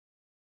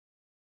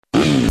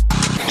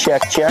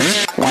Check, check.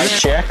 Mic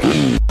check.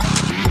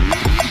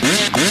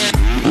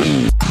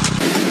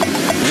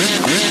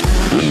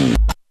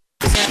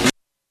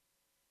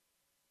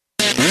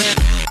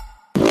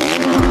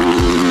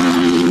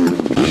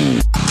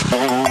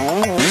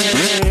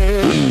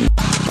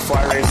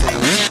 Fly racing.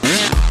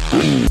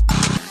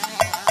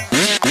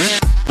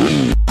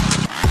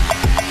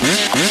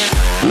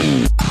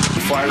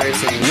 Fly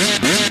racing.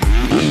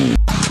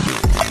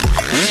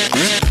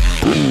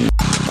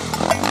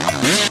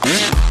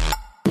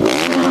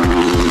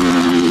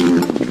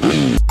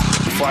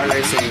 Fly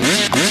racing.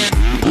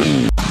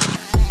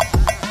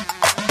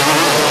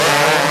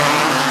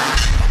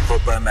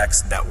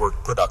 ProMX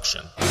Network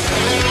production.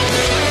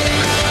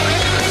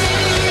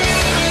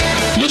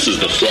 This is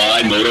the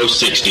Fly Moto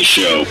 60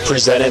 Show,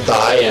 Presented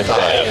by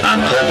NFAB. on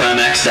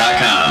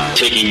PulpMX.com,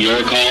 taking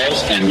your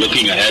calls and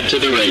looking ahead to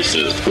the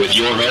races with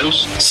your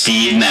host,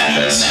 Steve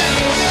Matthes.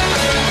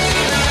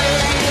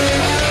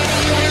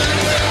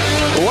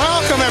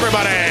 Welcome,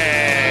 everybody.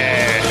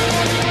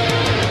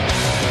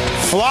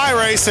 Fly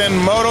Racing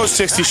Moto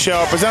 60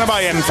 Show, presented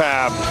by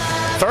NFAB.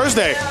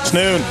 Thursday, it's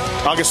noon,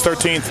 August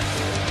 13th.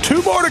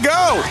 2 more to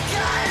go.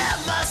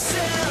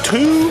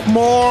 2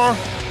 more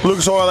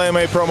Lucas Oil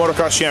AMA Pro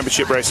Motocross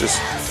Championship races.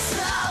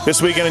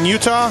 This weekend in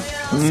Utah,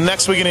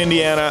 next week in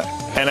Indiana,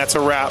 and that's a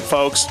wrap,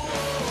 folks.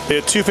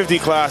 The 250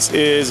 class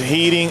is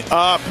heating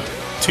up.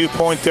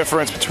 2-point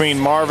difference between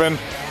Marvin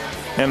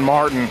and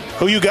Martin.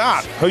 Who you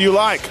got? Who you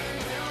like?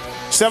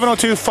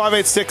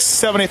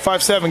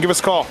 702-586-7857. Give us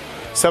a call.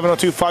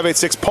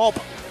 702-586-PULP.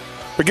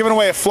 We're giving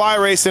away a Fly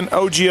Racing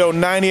OGO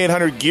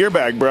 9800 gear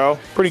bag, bro.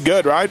 Pretty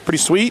good, right? Pretty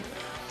sweet.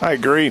 I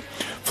agree.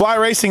 Fly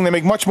Racing, they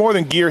make much more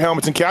than gear,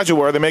 helmets, and casual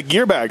wear. They make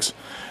gear bags.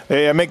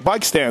 They make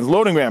bike stands,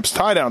 loading ramps,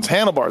 tie-downs,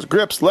 handlebars,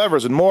 grips,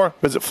 levers, and more.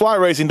 Visit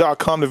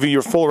flyracing.com to view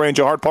your full range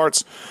of hard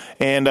parts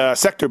and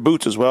sector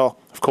boots as well,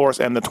 of course.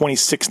 And the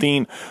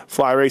 2016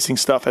 Fly Racing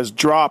stuff has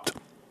dropped.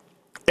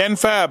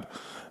 NFAB,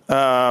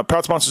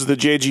 proud sponsors of the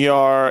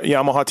JGR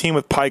Yamaha team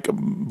with Pike,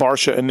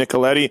 Barsha, and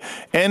Nicoletti.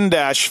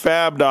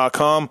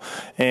 N-fab.com,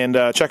 and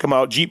check them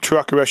out. Jeep,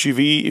 truck, or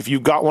SUV. If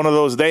you've got one of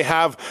those, they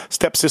have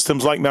step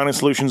systems like mounting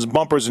solutions,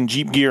 bumpers, and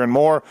Jeep gear and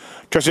more.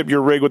 Dress up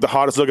your rig with the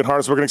hottest looking,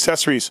 hardest working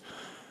accessories.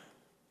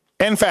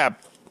 NFAB.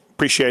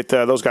 Appreciate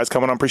those guys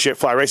coming on. Appreciate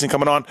Fly Racing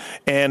coming on,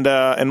 and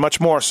much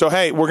more. So,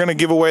 hey, we're going to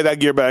give away that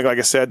gear bag, like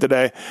I said,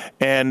 today.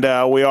 And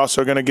we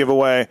also are going to give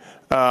away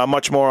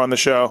much more on the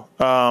show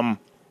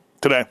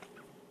today.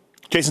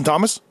 Jason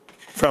Thomas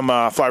from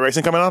Fly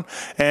Racing coming on,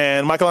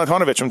 and Michael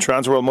Antonovich from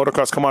Trans World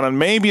Motocross come on, and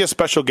maybe a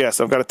special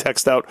guest. I've got a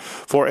text out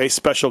for a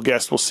special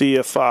guest. We'll see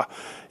if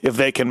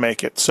they can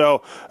make it.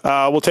 So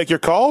we'll take your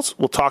calls.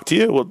 We'll talk to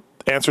you. We'll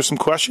answer some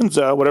questions,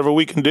 whatever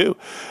we can do.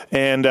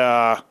 And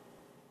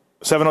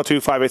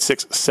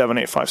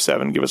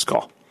 702-586-7857. Give us a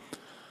call.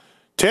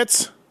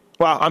 Tits.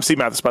 Wow, I'm Steve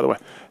Matthes, by the way.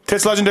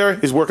 Tits Legendary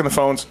is working the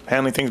phones,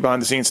 handling things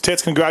behind the scenes.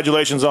 Tits,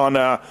 congratulations on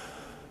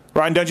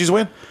Ryan Dungey's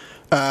win.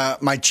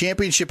 My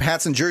championship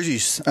hats and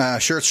jerseys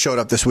shirts showed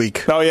up this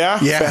week. Oh, yeah?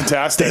 Yeah.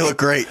 Fantastic. They look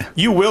great.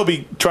 You will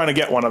be trying to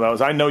get one of those.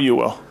 I know you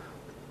will.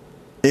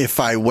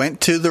 If I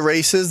went to the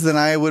races, then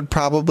I would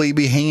probably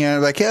be hanging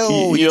out like,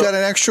 oh, you got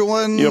an extra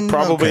one? You'll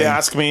probably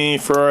ask me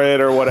for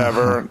it or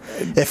whatever.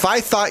 If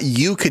I thought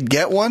you could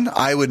get one,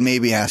 I would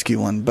maybe ask you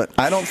one, but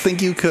I don't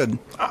think you could.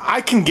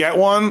 I can get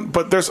one,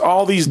 but there's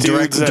all these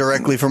dudes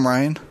directly from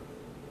Ryan?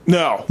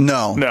 No,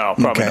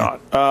 probably Okay.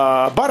 not.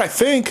 But I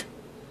think,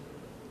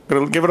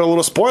 going to give it a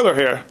little spoiler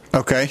here.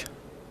 Okay.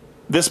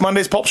 This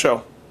Monday's Pulp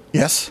Show.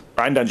 Yes.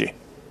 Ryan Dungey.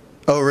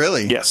 Oh,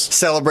 really? Yes.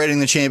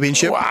 Celebrating the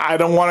championship? Well, I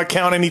don't want to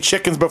count any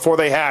chickens before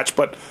they hatch,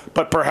 but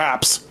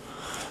perhaps.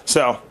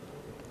 So.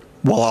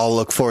 Well, I'll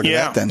look forward to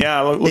that then.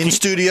 Yeah. In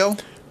studio?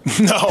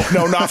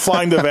 No, not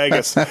flying to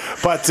Vegas.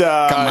 But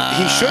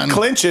he should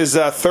clinch his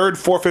third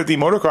 450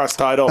 motocross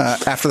title.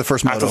 After the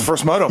first moto. After the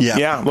first moto.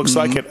 Yeah, looks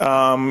like it.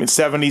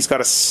 70's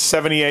got a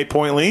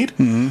 78-point lead.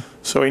 Mm-hmm.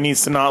 So he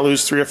needs to not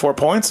lose 3 or 4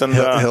 points. And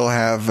he'll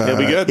have he'll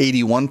be good.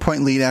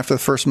 81-point lead after the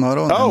first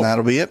moto, and then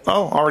that'll be it.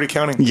 Oh, already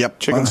counting. Yep.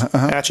 Chickens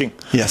hatching.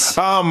 Yes.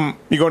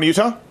 You going to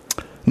Utah?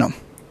 No.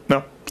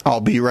 No?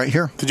 I'll be right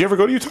here. Did you ever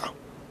go to Utah?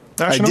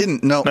 National? I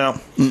didn't. No.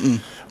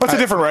 Mm-mm. What's a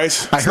different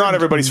race? It's not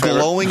everybody's favorite.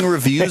 Glowing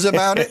reviews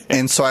about it,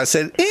 and so I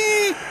said,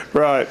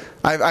 Right.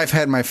 I've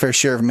had my fair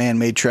share of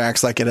man-made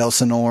tracks like at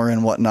Elsinore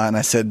and whatnot, and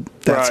I said,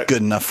 that's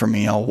good enough for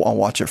me. I'll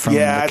watch it from the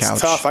couch. Yeah,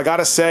 it's tough. I got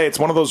to say, it's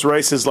one of those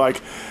races, like,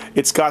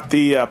 it's got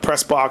the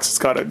press box. It's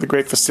got the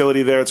great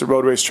facility there. It's a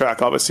road race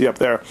track, obviously, up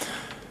there.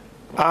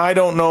 I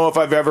don't know if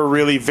I've ever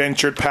really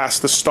ventured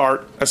past the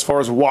start as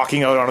far as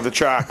walking out onto the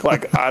track.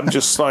 Like, I'm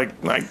just like,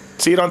 I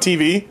see it on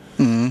TV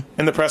in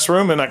the press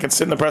room, and I can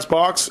sit in the press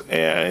box,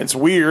 and it's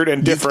weird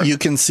and different. You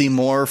can see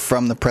more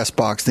from the press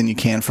box than you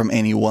can from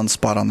any one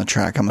spot on the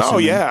track, I'm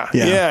assuming. Oh,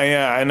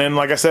 yeah. And then,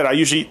 like I said, I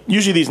usually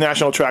these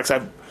national tracks,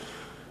 I've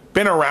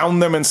been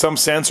around them in some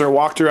sense or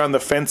walked around the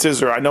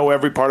fences, or I know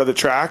every part of the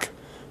track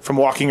from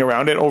walking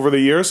around it over the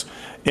years.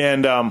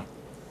 And I don't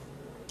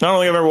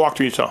think I've ever walked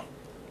to Utah. I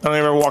don't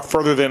think I've ever walked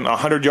further than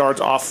 100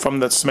 yards off from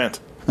the cement.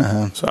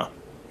 So,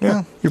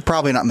 Yeah. You're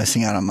probably not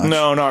missing out on much.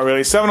 No, not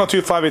really.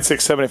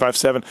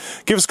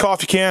 702-586-7857. Give us a call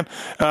if you can.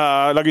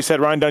 Like you said,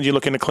 Ryan Dungey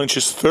looking to clinch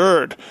his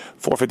third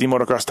 450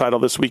 motocross title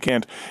this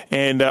weekend.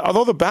 And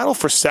although the battle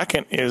for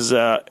second is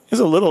a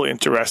little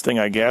interesting,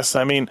 I guess.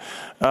 I mean,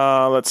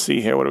 let's see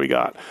here. What do we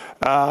got?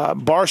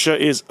 Barsha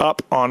is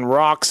up on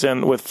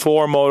Roxon with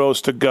 4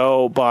 motos to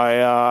go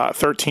by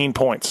 13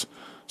 points.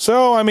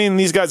 So, I mean,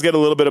 these guys get a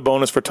little bit of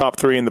bonus for top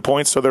 3 in the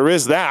points. So there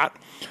is that.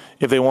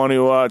 If they want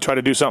to try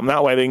to do something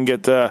that way, they can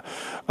get a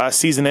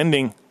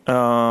season-ending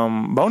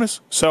bonus.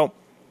 So,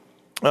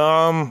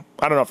 I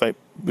don't know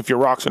if you're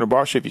Roxon or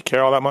Barsha, if you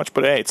care all that much,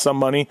 but hey, it's some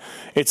money.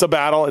 It's a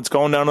battle. It's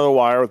going down to the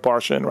wire with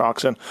Barsha and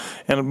Roxon.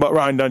 But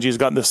Ryan Dungey's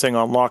gotten this thing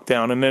on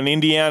lockdown. And then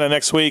Indiana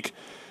next week,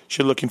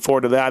 should looking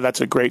forward to that. That's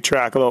a great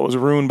track, although it was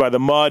ruined by the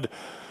mud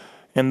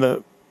and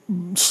the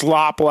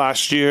slop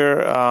last year.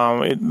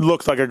 It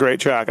looked like a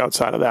great track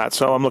outside of that.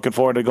 So I'm looking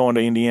forward to going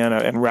to Indiana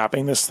and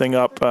wrapping this thing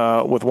up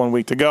with 1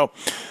 week to go.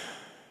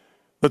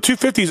 The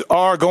 250s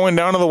are going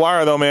down to the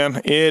wire, though,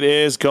 man. It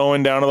is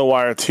going down to the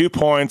wire. 2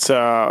 points.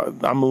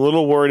 I'm a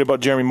little worried about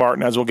Jeremy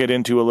Martin, as we'll get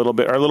into a little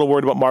bit, or a little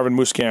worried about Marvin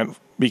Musquin,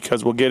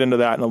 because we'll get into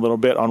that in a little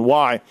bit on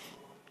why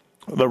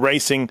the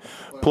racing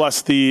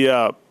plus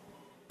the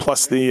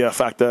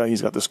fact that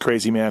he's got this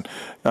crazy man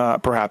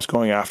perhaps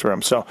going after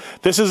him. So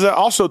this is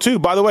also, too,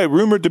 by the way,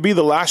 rumored to be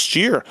the last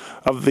year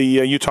of the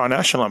Utah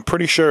National. I'm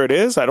pretty sure it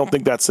is. I don't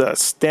think that's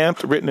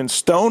stamped, written in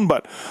stone,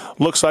 but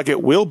looks like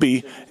it will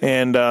be.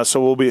 And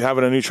so we'll be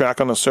having a new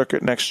track on the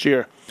circuit next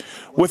year.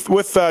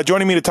 With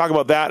joining me to talk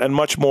about that and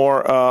much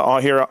more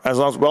on here, as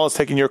well as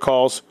taking your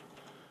calls,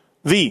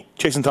 the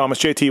Jason Thomas.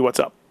 JT, what's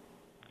up?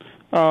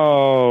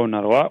 Oh,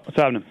 not a lot. What's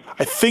happening?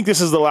 I think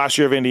this is the last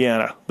year of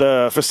Indiana.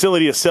 The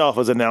facility itself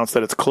has announced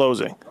that it's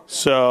closing.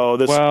 So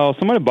Well,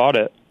 somebody bought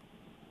it.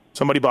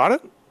 Somebody bought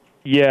it?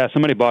 Yeah,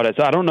 somebody bought it.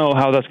 So I don't know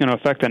how that's going to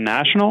affect the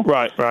National.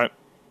 Right.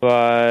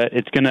 But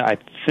it's going to, I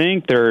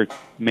think they're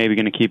maybe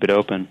going to keep it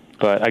open.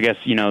 But I guess,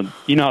 you know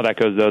how that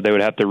goes, though. They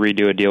would have to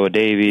redo a deal with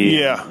Davey.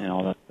 Yeah. And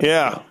all that.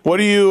 Yeah. What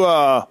do you,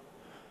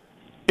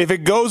 if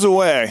it goes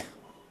away,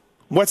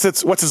 what's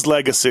its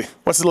legacy?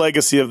 What's the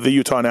legacy of the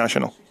Utah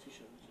National?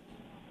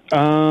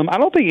 I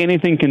don't think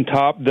anything can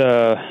top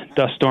the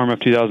dust storm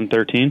of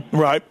 2013.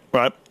 Right.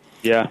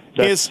 Yeah.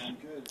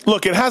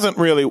 Look, it hasn't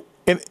really.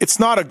 It's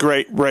not a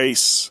great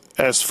race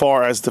as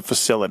far as the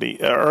facility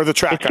or the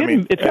track.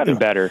 It's gotten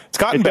better. It's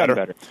gotten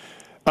better.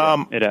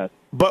 It has.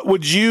 But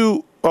would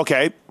you?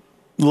 Okay,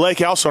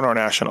 Lake Elsinore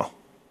National,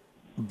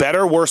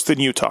 better, worse than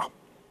Utah?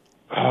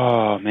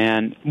 Oh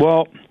man.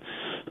 Well,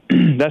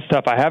 that's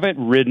tough. I haven't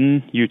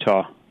ridden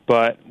Utah,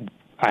 but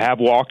I have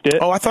walked it.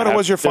 Oh, I thought it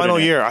was your final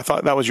year. I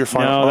thought that was your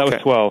final. No, that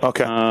was 12.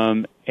 Okay.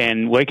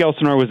 And Lake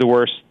Elsinore was the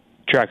worst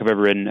track I've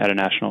ever ridden at a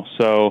national.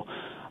 So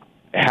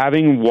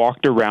having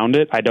walked around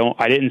it, I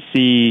didn't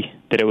see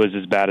that it was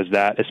as bad as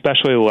that,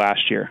 especially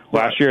last year.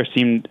 Right. Last year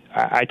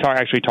I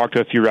actually talked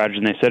to a few riders,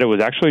 and they said it was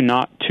actually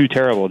not too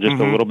terrible,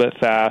 just a little bit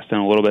fast and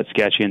a little bit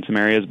sketchy in some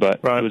areas, but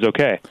it was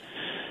okay.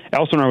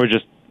 Elsinore was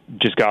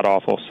just god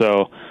awful.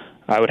 So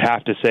I would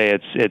have to say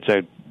it's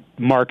a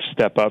marked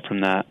step up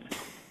from that.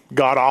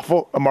 God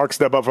awful? A marked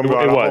step up from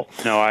God awful? It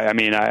was. No,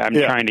 I'm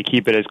trying to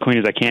keep it as clean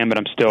as I can, but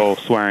I'm still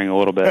swearing a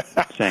little bit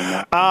saying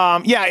that.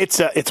 Yeah,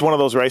 it's one of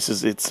those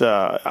races. It's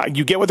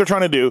you get what they're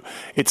trying to do.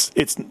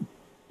 It's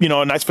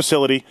a nice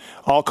facility,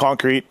 all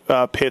concrete,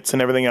 pits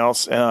and everything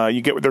else.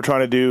 You get what they're trying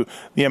to do,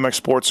 the MX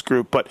Sports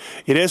Group, but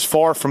it is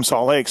far from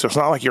Salt Lake, so it's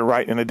not like you're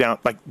right in a down,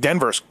 like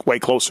Denver's way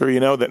closer,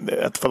 than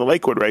for the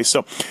Lakewood race.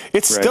 So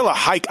it's still a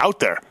hike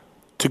out there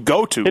to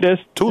go to. It is.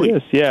 Tule, it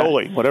is, yeah.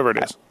 Tule, whatever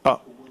it is.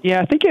 Yeah,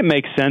 I think it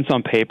makes sense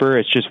on paper.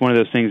 It's just one of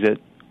those things that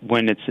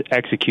when it's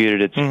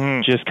executed,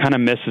 it's just kind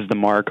of misses the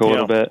mark a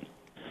little bit.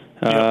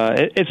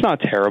 It's not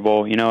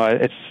terrible.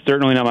 It's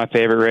certainly not my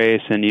favorite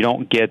race, and you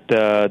don't get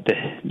the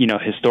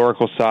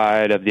historical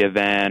side of the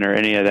event or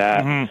any of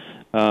that.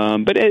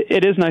 But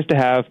it is nice to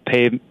have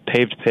paved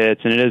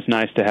pits, and it is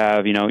nice to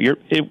have,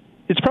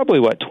 it's probably,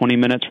 20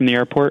 minutes from the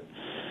airport?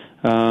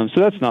 So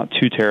that's not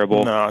too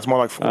terrible. No, it's more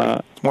like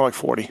 40. It's more like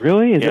 40.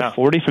 Really? Is it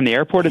 40 from the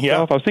airport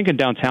itself? I was thinking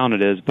downtown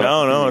it is. But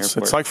no,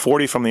 it's like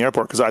 40 from the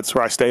airport because that's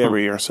where I stay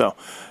every year. So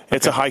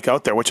it's a hike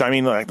out there, which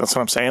that's what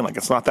I'm saying. Like,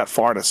 it's not that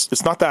far.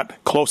 It's not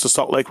that close to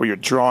Salt Lake where you're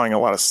drawing a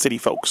lot of city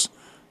folks,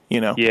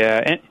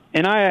 Yeah,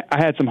 and I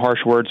had some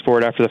harsh words for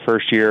it after the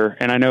first year,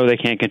 and I know they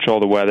can't control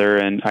the weather,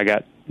 and I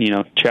got,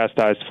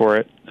 chastised for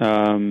it.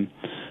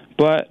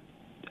 But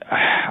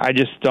I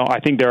just don't.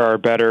 I think there are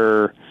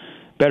better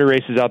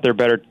races out there,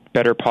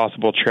 better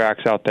possible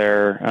tracks out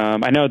there.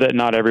 I know that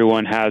not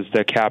everyone has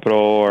the capital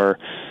or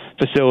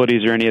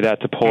facilities or any of that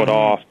to pull it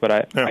off,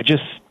 but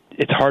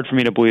it's hard for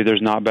me to believe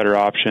there's not better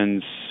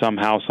options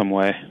somehow, some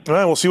way.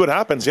 Well, we'll see what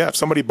happens. Yeah, if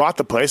somebody bought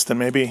the place, then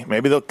maybe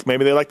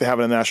they like to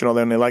have it in national.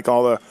 Then they like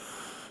all the,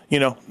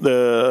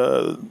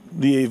 the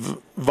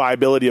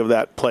viability of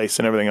that place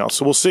and everything else.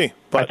 So we'll see.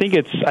 But I think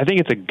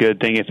it's a good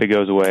thing if it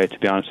goes away. To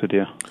be honest with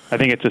you, I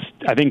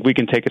think we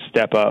can take a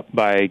step up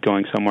by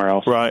going somewhere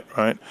else. Right.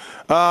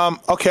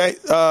 Okay.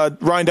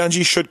 Ryan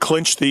Dungey should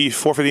clinch the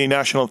 450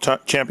 national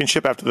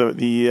championship after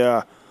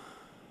the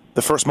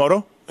first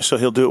moto. So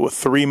he'll do it with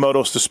 3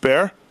 motos to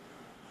spare.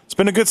 It's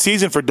been a good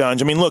season for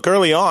Dunge. I mean, look,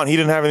 early on he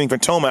didn't have anything for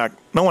Tomac.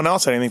 No one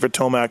else had anything for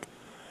Tomac.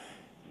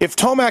 If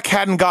Tomac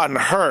hadn't gotten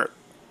hurt,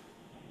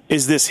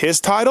 is this his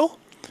title?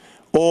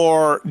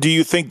 Or do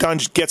you think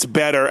Dunge gets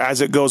better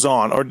as it goes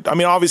on? Or, I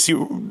mean, obviously,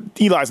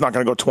 Eli's not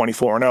going to go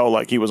 24-0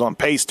 like he was on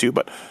pace to,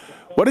 but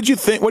what did you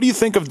think? What do you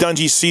think of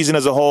Dungey's season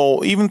as a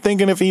whole, even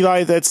thinking if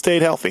Eli had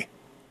stayed healthy?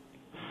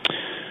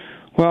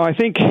 Well, I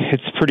think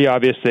it's pretty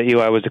obvious that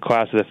Eli was the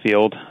class of the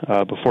field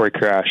before he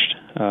crashed.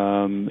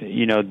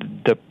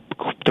 The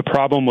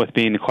problem with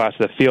being the class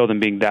of the field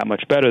and being that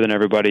much better than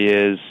everybody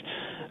is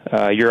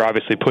you're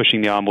obviously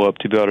pushing the envelope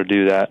to be able to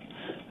do that.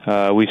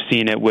 We've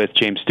seen it with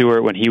James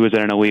Stewart when he was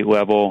at an elite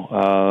level.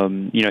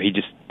 He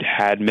just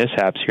had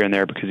mishaps here and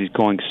there because he's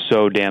going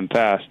so damn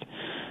fast.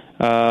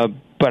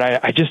 But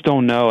I just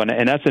don't know,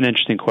 and that's an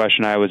interesting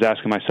question. I was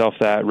asking myself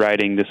that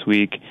writing this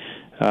week,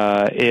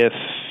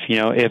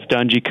 if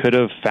Dungey could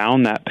have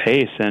found that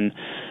pace. And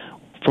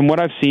from what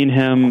I've seen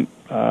him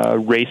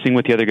racing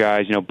with the other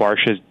guys,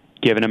 Barsha's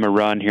given him a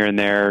run here and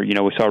there.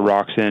 We saw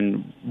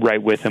Roxon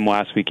right with him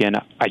last weekend.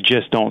 I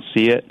just don't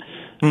see it.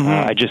 Mm-hmm.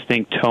 I just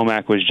think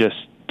Tomac was just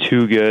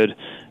too good.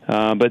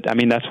 But I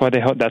mean, that's why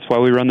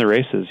we run the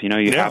races.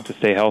 You have to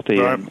stay healthy.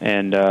 Right.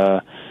 And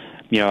I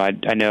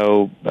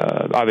know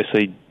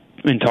obviously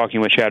in talking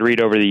with Chad Reed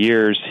over the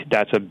years,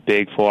 that's a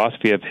big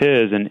philosophy of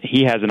his, and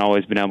he hasn't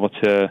always been able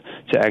to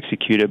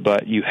execute it.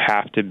 But you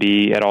have to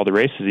be at all the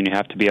races, and you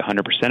have to be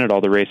 100% at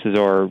all the races,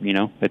 or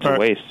it's a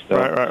waste. So,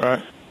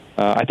 right.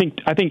 I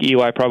think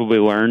Eli probably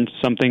learned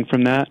something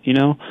from that.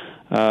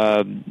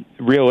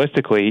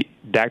 Realistically,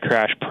 that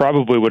crash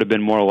probably would have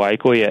been more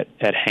likely at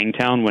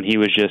Hangtown when he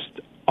was just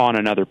on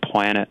another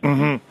planet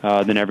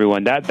than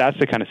everyone. That's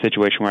the kind of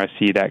situation where I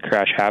see that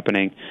crash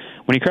happening.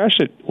 When he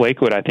crashed at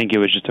Lakewood, I think it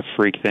was just a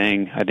freak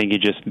thing. I think he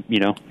just,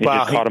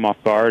 just caught him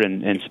off guard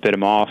and spit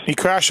him off. He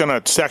crashed on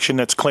a section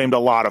that's claimed a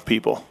lot of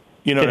people.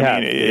 You know what I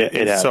mean?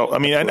 It has. So, I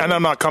mean, and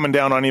I'm not coming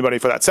down on anybody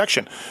for that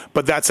section,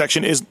 but that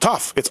section is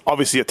tough. It's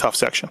obviously a tough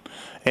section,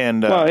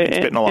 and it's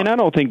bitten a lot. And I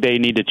don't think they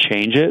need to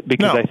change it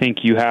because I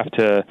think you have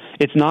to.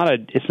 It's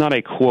not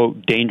a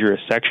quote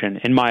dangerous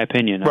section, in my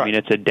opinion. I mean,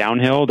 it's a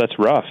downhill that's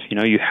rough.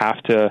 You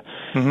have to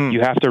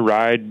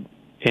ride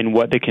in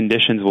what the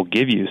conditions will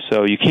give you.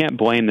 So you can't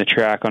blame the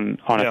track on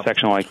a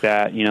section like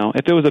that.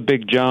 If it was a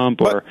big jump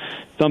or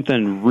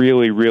something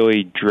really,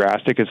 really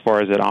drastic as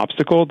far as an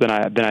obstacle, then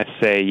I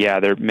say,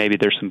 maybe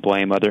there's some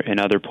blame in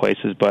other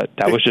places. But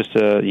that was just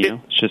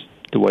it's just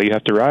the way you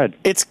have to ride.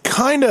 It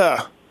kind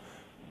of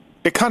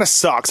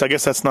sucks. I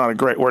guess that's not a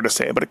great word to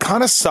say, but it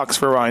kind of sucks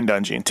for Ryan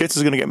Dungey. And Tits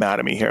is going to get mad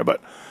at me here,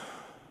 but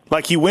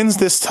he wins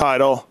this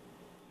title,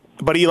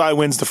 but Eli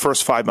wins the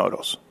first 5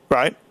 motos,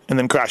 right? And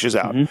then crashes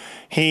out.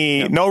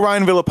 No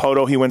Ryan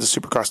Villapoto, he wins a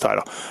Supercross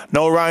title.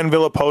 No Ryan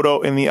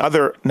Villapoto in the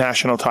other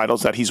national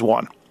titles that he's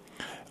won.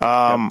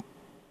 And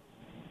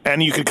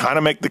you could kind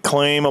of make the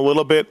claim a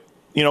little bit,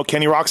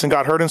 Kenny Roxon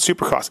got hurt in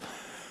Supercross.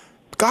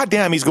 God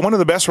damn, he's one of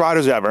the best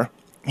riders ever.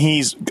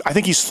 I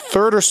think he's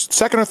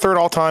second or third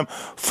all time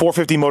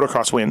 450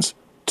 motocross wins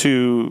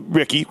to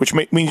Ricky, which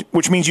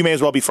means you may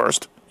as well be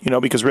first,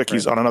 because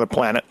Ricky's on another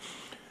planet.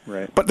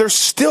 Right. But there's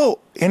still,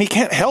 and he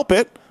can't help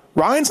it.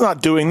 Ryan's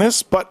not doing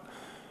this, but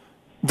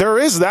there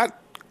is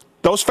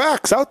those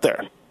facts out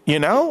there.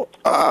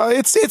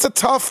 It's a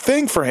tough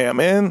thing for him,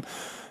 and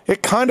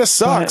it kind of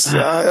sucks.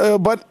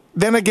 But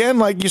then again,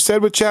 like you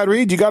said with Chad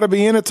Reed, you got to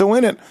be in it to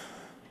win it.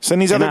 So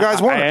these other guys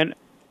won it.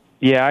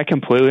 Yeah, I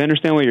completely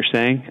understand what you're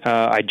saying.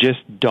 I just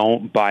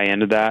don't buy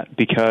into that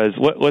because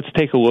let's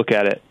take a look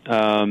at it.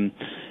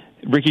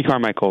 Ricky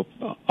Carmichael,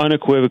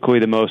 unequivocally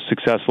the most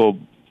successful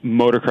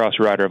motocross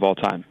rider of all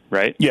time,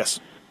 right? Yes.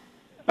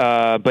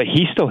 But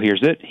he still hears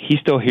it. He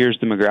still hears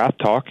the McGrath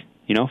talk,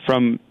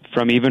 from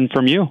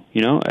you.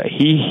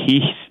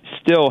 He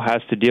still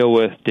has to deal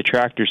with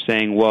detractors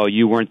saying, "Well,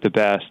 you weren't the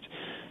best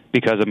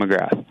because of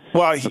McGrath."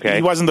 Well,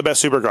 he wasn't the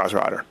best Supercross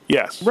rider.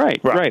 Yes, right.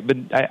 But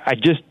I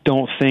just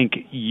don't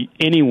think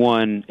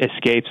anyone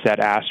escapes that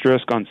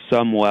asterisk on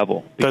some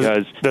level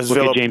because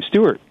look at James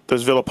Stewart.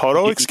 Does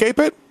Villapoto escape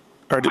it?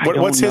 Or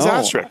what's his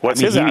asterisk?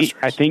 His asterisk?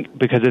 I think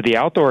because of the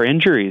outdoor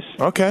injuries.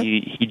 Okay.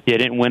 He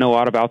didn't win a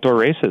lot of outdoor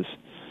races.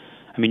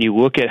 I mean, you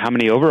look at how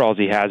many overalls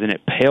he has, and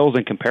it pales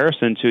in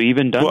comparison to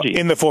even Dungey. Well,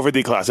 in the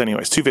 450 class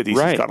anyways. 250s he's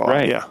got a lot.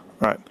 Right. Yeah,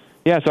 right.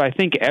 Yeah, so I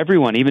think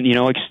everyone, even,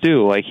 like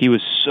Stu, he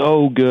was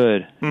so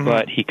good,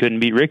 but he couldn't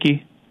beat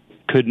Ricky.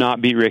 Could not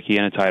beat Ricky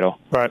in a title.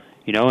 Right.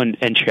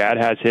 And Chad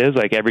has his.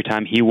 Every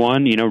time he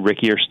won,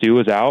 Ricky or Stu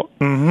was out.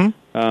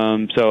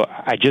 Mm-hmm. So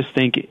I just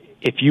think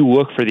if you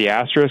look for the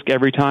asterisk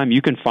every time,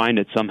 you can find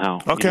it somehow.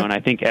 Okay. And I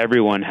think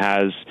everyone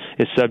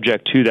is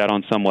subject to that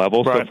on some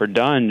level. Right. So for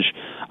Dunge,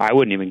 I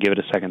wouldn't even give it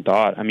a second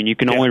thought. I mean, you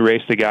can only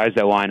race the guys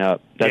that line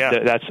up.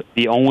 That's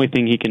the only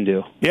thing he can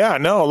do. Yeah,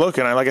 no, look,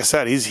 and like I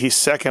said, he's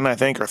second, I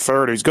think, or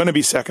third. He's going to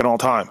be second all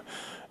time.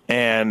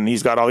 And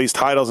he's got all these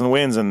titles and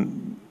wins,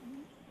 and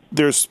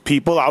there's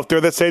people out there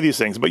that say these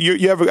things. But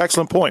you have an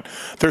excellent point.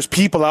 There's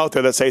people out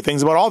there that say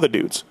things about all the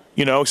dudes,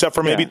 except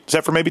for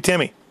maybe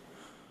Timmy.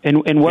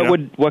 And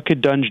what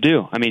could Dunge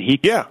do? I mean,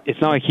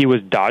 it's not like he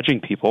was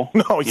dodging people.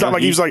 No, it's not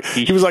like he was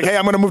like, hey,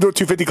 I'm going to move to a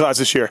 250 class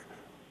this year.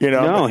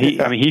 No,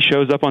 he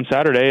shows up on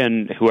Saturday,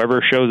 and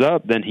whoever shows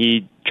up, then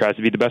he tries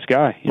to be the best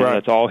guy.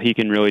 That's all he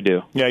can really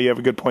do. Yeah, you have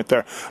a good point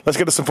there. Let's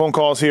get to some phone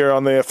calls here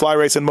on the Fly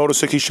Race and Moto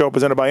 60 show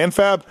presented by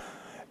NFAB.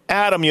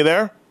 Adam, you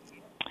there?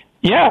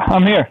 Yeah,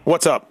 I'm here.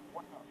 What's up?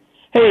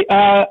 Hey,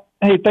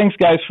 thanks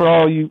guys for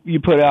all you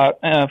put out.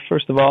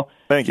 First of all,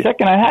 thank you.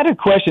 Second, I had a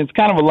question. It's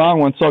kind of a long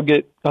one, so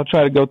I'll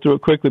try to go through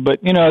it quickly. But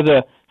as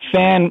a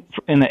fan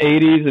in the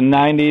 80s and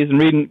 90s and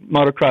reading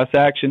motocross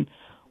action,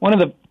 one of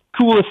the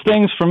coolest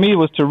things for me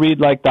was to read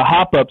like the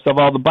hop-ups of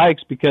all the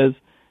bikes because,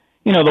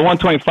 the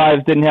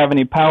 125s didn't have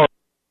any power.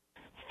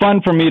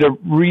 Fun for me to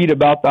read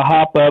about the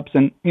hop-ups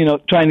and,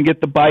 trying to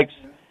get the bikes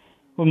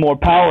with more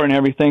power and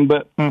everything.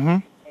 But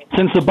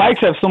since the bikes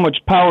have so much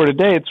power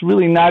today, it's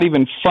really not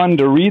even fun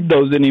to read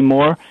those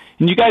anymore.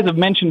 And you guys have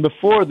mentioned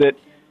before that,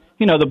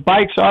 the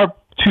bikes are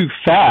too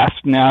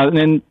fast now. And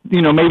then,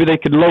 maybe they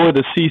could lower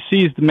the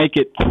CCs to make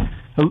it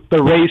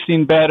the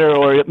racing better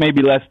or it may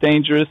be less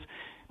dangerous.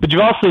 But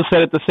you've also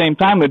said at the same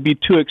time it'd be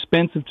too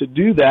expensive to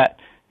do that.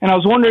 And I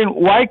was wondering,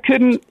 why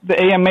couldn't the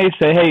AMA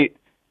say, hey,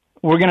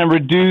 we're going to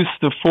reduce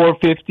the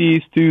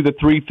 450s to the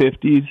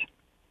 350s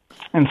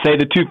and say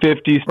the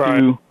 250s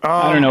to,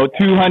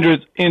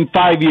 200s in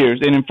 5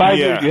 years. And in 5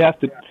 years, you have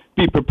to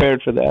be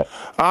prepared for that.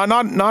 Not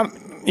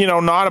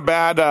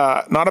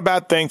a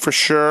bad thing for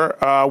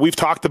sure. We've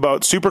talked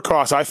about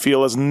Supercross, I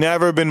feel, has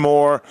never been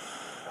more,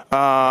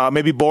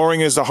 maybe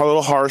boring is a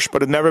little harsh,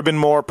 but it's never been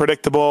more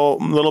predictable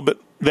a little bit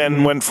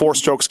than when four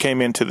strokes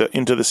came into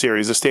the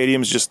series.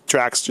 The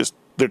tracks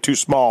they're too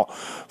small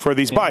for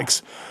these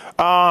bikes.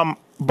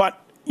 But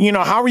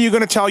how are you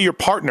going to tell your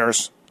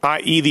partners,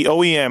 i.e. the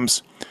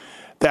OEMs,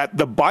 that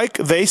the bike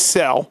they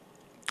sell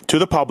to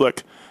the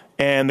public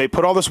and they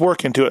put all this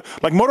work into it?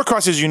 Like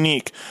motocross is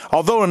unique.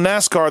 Although in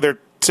NASCAR they're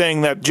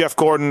saying that Jeff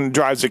Gordon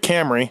drives a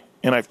Camry,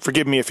 and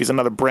forgive me if he's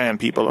another brand,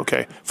 people,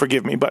 okay?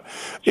 Forgive me, but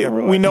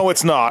we know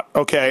it's not,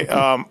 okay?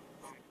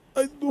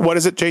 What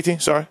is it,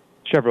 JT? Sorry?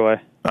 Chevrolet.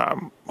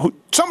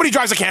 Somebody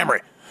drives a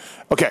Camry.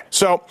 Okay,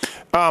 so,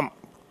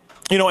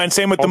 and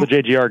same with all the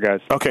JGR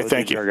guys. Okay,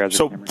 thank you.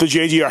 So the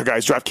JGR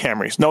guys drive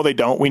Camrys. No, they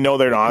don't. We know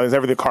they're not.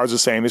 The car's the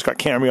same. It's got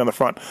Camry on the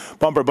front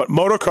bumper. But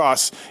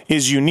motocross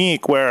is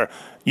unique where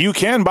you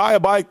can buy a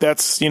bike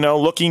that's,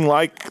 looking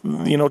like,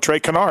 Trey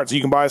Canard's.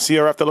 You can buy a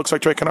CRF that looks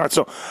like Trey Canard.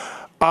 So,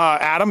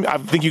 Adam, I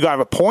think you got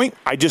a point.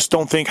 I just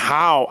don't think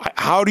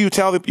how do you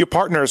tell your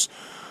partners,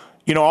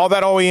 all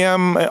that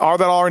OEM, all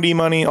that R&D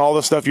money, all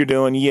the stuff you're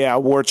doing,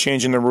 we're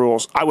changing the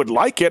rules. I would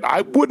like it.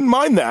 I wouldn't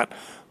mind that.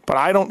 But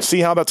I don't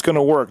see how that's going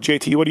to work.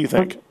 JT, what do you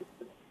think?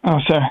 Oh,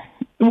 sorry.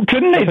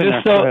 Couldn't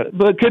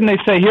they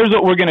say, here's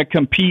what we're going to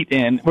compete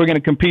in. We're going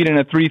to compete in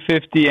a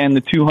 350 and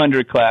the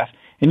 200 class.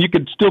 And you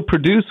could still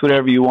produce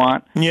whatever you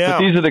want. Yeah. But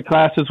these are the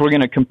classes we're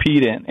going to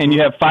compete in. And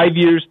you have 5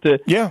 years to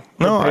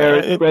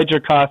spread your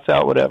costs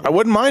out, whatever. I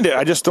wouldn't mind it.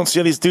 I just don't see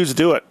how these dudes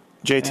do it.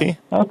 JT?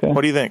 Okay.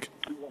 What do you think?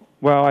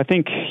 Well, I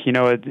think,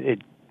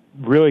 it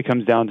really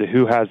comes down to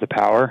who has the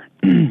power.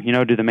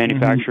 Do the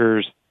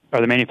manufacturers... Are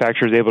the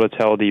manufacturers able to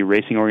tell the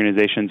racing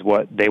organizations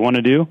what they want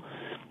to do,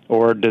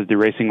 or does the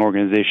racing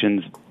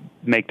organizations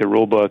make the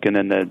rule book and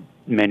then the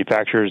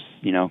manufacturers,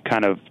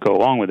 kind of go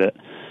along with it?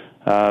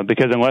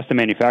 Because unless the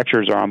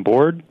manufacturers are on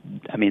board,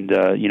 I mean,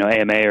 the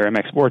AMA or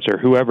MX Sports or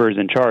whoever is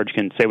in charge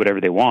can say whatever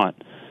they want.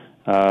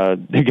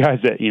 The guys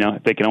that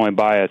if they can only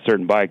buy a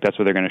certain bike, that's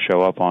what they're going to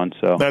show up on.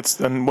 So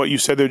and what you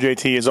said there,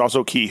 JT, is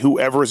also key.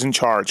 Whoever is in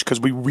charge,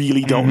 because we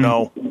really don't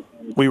know.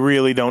 We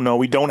really don't know.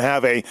 We don't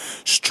have a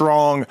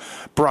strong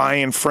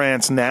Brian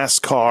France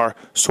NASCAR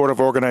sort of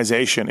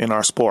organization in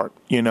our sport.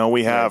 We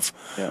have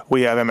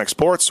MX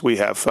Sports, we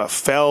have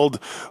Feld,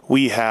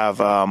 we have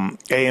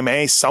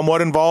AMA somewhat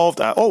involved.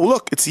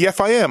 Look, it's the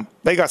FIM.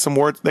 They got some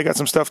words. They got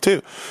some stuff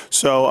too.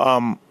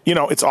 So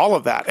it's all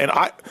of that.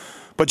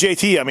 But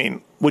JT, I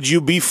mean, would you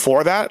be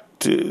for that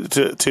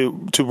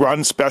to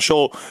run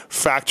special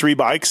factory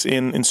bikes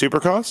in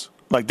Supercross,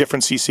 like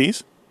different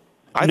CCs?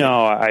 I'm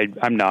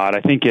not.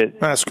 I think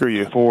screw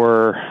you.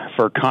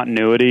 For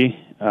continuity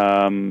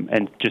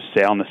and just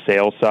say on the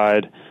sales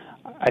side,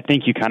 I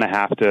think you kind of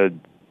have to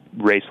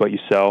race what you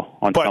sell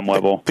on some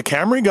level. The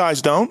Camry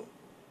guys don't.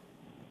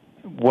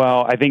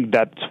 Well, I think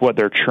that's what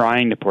they're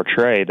trying to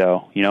portray,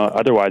 though.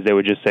 Otherwise they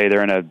would just say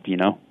they're in a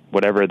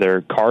whatever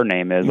their car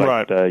name is,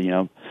 like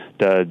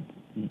the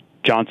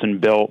Johnson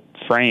built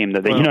frame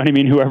that they, you know what I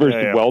mean?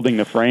 Whoever's welding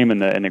the frame in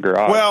the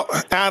garage. Well,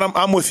 Adam,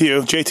 I'm with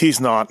you. JT's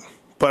not.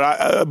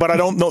 But I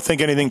don't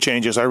think anything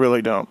changes. I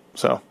really don't.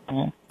 So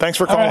thanks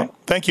for calling. Right.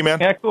 Thank you, man.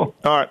 Yeah, cool.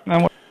 All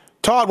right.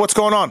 Todd, what's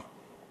going on?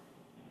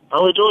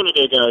 How are we doing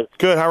today, guys?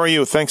 Good. How are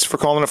you? Thanks for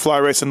calling the Fly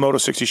Race and Moto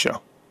 60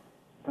 show.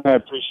 I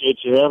appreciate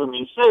you having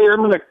me. Say,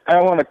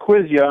 I want to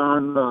quiz you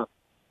on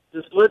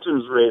this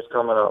Legends race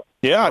coming up.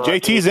 Yeah,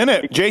 JT's in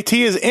it.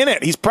 JT is in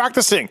it. He's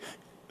practicing.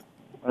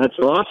 That's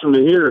awesome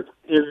to hear.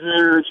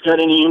 Got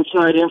any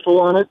inside info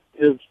on it?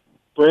 Is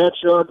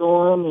Bradshaw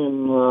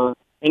going?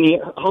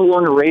 And how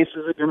long a race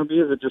is it going to be?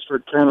 Is it just for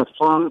kind of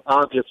fun,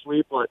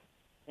 obviously, but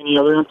any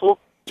other info?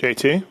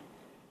 JT?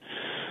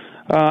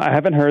 I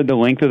haven't heard the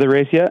length of the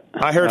race yet.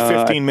 I heard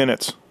 15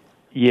 minutes.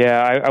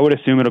 Yeah, I would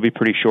assume it'll be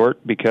pretty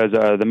short because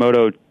the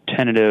Moto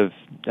tentative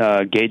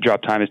gate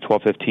drop time is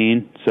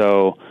 12:15.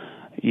 So,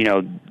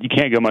 you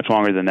can't go much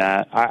longer than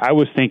that. I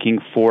was thinking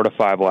 4 to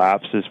 5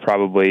 laps is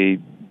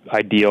probably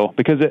ideal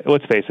because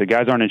let's face it,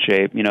 guys aren't in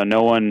shape.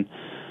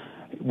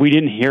 We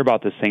didn't hear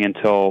about this thing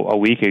until a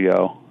week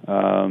ago.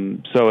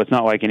 So it's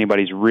not like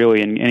anybody's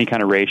really in any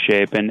kind of race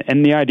shape.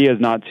 And the idea is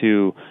not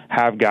to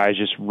have guys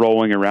just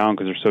rolling around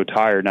because they're so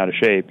tired and out of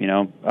shape.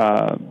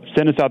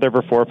 Send us out there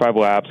for 4 or 5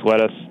 laps.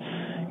 Let us,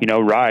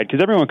 ride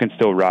because everyone can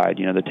still ride.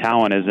 The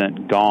talent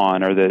isn't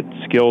gone or the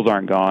skills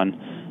aren't gone.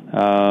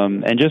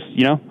 And just,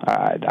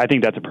 I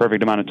think that's a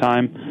perfect amount of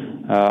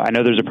time. I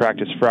know there's a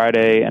practice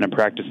Friday and a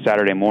practice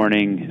Saturday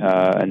morning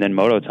and then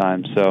moto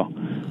time. So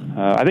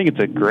I think it's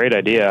a great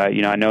idea.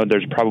 I know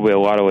there's probably a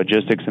lot of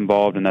logistics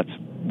involved, and that's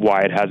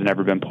why it hasn't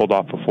ever been pulled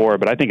off before.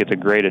 But I think it's a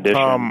great addition.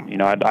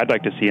 I'd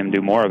like to see him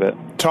do more of it.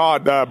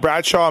 Todd,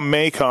 Bradshaw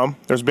may come.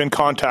 There's been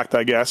contact,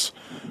 I guess.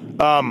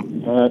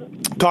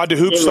 Todd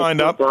DeHoop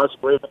signed up.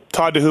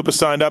 Todd DeHoop has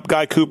signed up.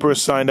 Guy Cooper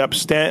has signed up.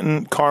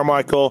 Stanton,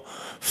 Carmichael,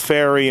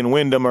 Ferry, and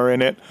Wyndham are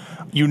in it.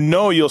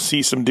 You'll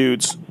see some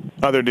dudes,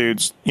 other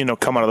dudes,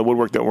 come out of the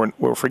woodwork that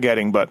we're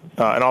forgetting. But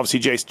and obviously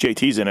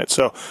JT's in it.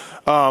 So,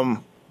 I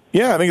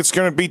think it's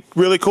going to be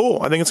really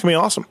cool. I think it's going to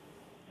be awesome.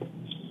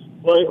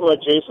 Well, like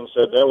Jason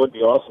said, that would be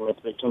awesome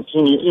if they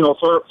continue.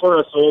 For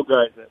us old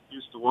guys that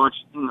used to watch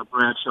in the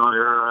Bradshaw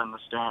era and the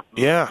Stanton.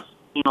 Yeah.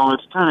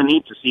 It's kind of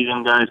neat to see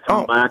them guys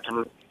come back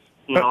and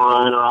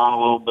ride around a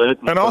little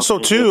bit. And also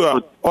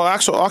too,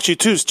 actually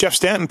too, Jeff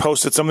Stanton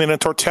posted something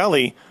that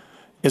Tortelli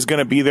is going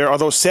to be there.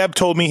 Although Seb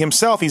told me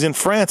himself he's in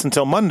France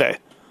until Monday.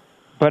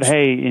 But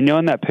hey, in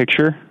that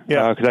picture,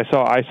 because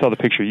I saw the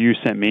picture you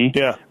sent me.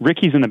 Yeah.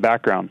 Ricky's in the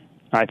background.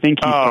 I think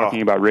he's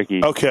talking about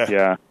Ricky. Okay.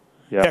 Yeah.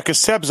 Yeah, because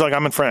Seb's like,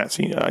 I'm in France.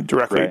 He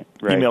directly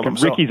emailed him.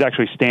 Ricky's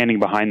actually standing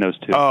behind those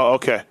two. Oh,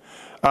 okay.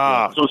 So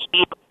I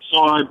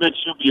bet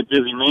you'll be a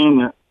busy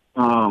man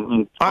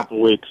in a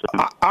couple weeks.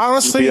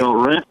 Honestly,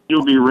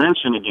 you'll be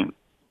wrenching again.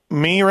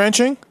 Me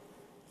wrenching?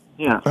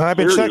 Yeah. I've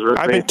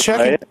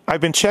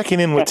been checking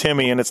in with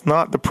Timmy, and it's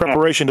not the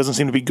preparation doesn't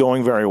seem to be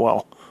going very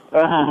well.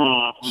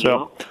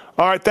 All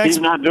right, thanks.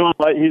 He's not doing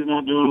like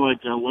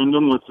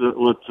Wyndham with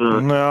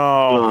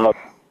no.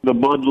 The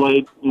Bud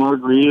Light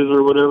margaritas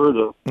or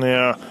whatever.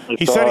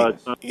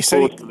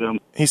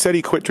 He said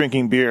he quit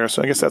drinking beer,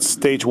 so I guess that's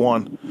stage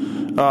 1.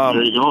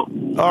 There you go.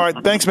 All right,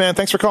 thanks, man.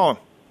 Thanks for calling.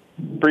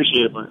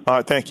 Appreciate it, man. All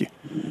right, thank you.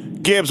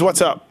 Gibbs,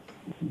 what's up?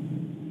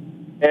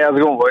 Hey, how's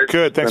it going, boys?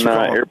 Good, thanks for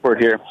calling.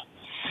 Airport here.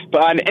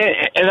 But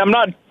and I'm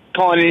not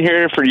calling in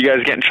here for you guys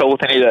to get in trouble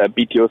with any of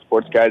the BTO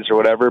sports guys or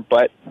whatever,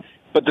 but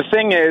the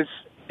thing is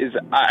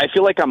I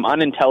feel like I'm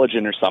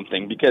unintelligent or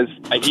something because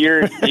I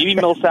hear Davey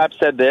Millsap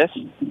said this.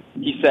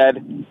 He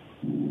said,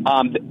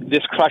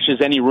 this crushes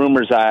any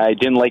rumors I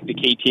didn't like the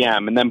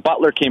KTM. And then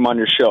Butler came on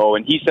your show,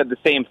 and he said the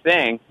same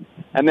thing.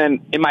 And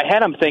then in my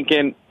head I'm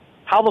thinking,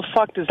 how the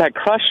fuck does that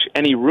crush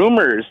any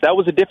rumors? That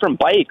was a different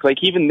bike.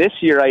 Like, even this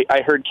year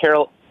I heard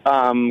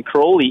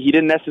Caroli, he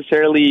didn't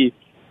necessarily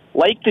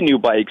like the new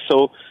bike.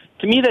 So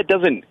to me, that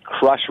doesn't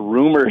crush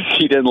rumors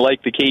he didn't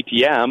like the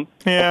KTM.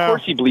 Yeah. Of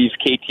course he believes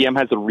KTM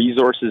has the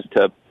resources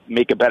to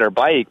make a better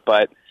bike,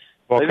 but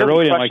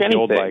Caroli didn't like the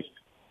old bike.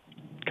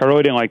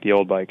 Caroli didn't like the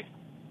old bike.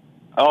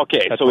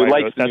 Okay, so he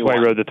likes the new one. That's why he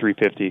rode the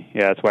 350.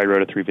 Yeah, that's why he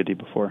rode a 350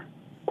 before.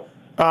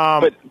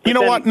 But you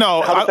know what?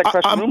 No,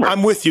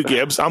 I'm with you,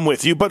 Gibbs. I'm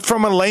with you. But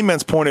from a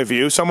layman's point of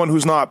view, someone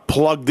who's not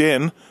plugged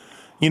in,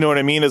 you know what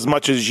I mean, as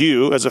much as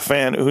you, as a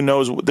fan who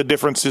knows the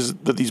differences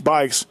that these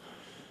bikes,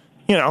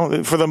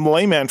 for the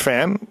layman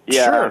fan,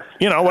 sure,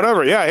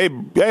 whatever. Yeah, hey,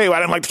 I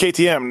didn't like the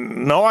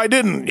KTM. No, I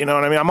didn't. You know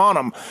what I mean? I'm on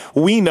them.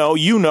 We know,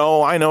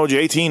 I know,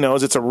 JT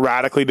knows it's a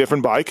radically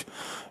different bike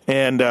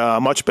and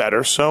much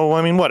better. So,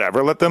 I mean,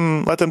 whatever. Let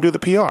them do the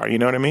PR. You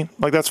know what I mean?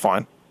 Like, that's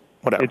fine.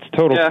 Whatever. It's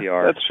total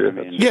PR. That's true.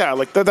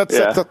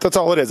 That's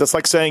all it is. It's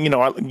like saying,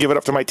 I give it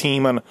up to my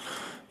team and,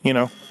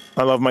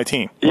 I love my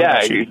team.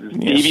 Yeah,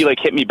 Davey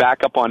hit me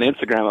back up on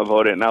Instagram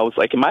about it, and I was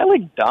like, "Am I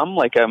dumb?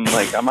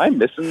 Am I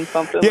missing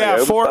something?" Yeah,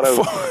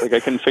 I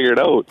couldn't figure it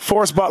out.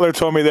 Forrest Butler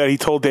told me that he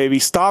told Davey,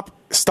 "Stop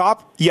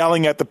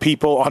yelling at the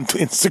people on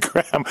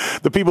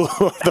Instagram, the people,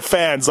 the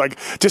fans.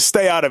 Just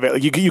stay out of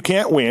it. You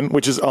can't win,"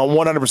 which is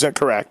 100%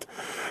 correct.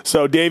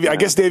 So Davey, I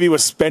guess Davey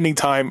was spending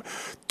time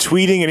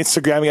tweeting and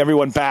Instagramming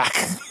everyone back.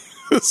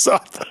 So,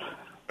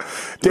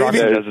 Davey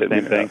does the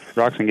same thing.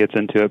 Roxon gets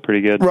into it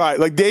pretty good. Right.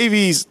 Like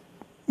Davey,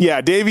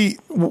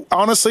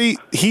 honestly,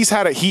 he's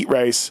had a heat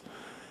race.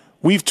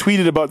 We've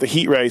tweeted about the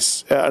heat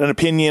race, an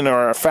opinion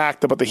or a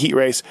fact about the heat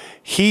race.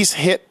 He's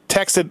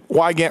texted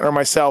Wygant or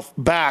myself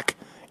back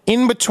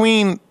in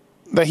between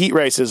the heat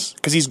races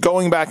because he's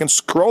going back and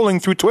scrolling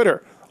through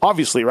Twitter,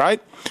 obviously,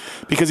 right?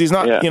 Because he's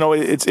not,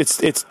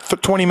 it's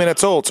 20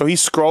 minutes old. So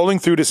he's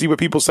scrolling through to see what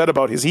people said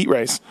about his heat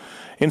race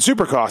in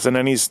Supercross, and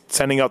then he's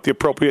sending out the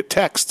appropriate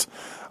text.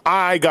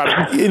 I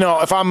got it.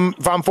 If I'm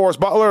Forrest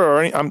Butler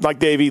or I'm like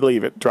Davey,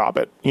 leave it, drop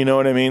it. You know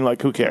what I mean?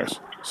 Like, who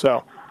cares?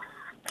 So,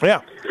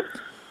 yeah.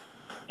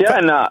 Yeah,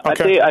 and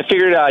I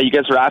figured you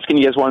guys were asking.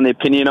 You guys wanted the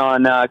opinion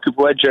on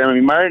Cooper Webb,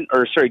 Jeremy Martin,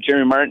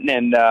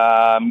 and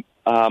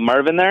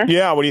Marvin there.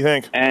 Yeah, what do you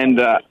think?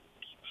 And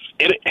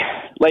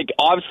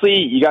obviously,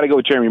 you got to go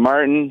with Jeremy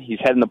Martin. He's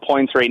heading the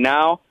points right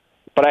now.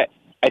 But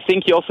I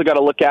think you also got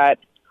to look at.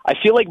 I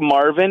feel like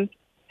Marvin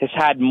has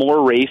had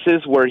more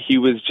races where he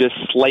was just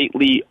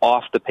slightly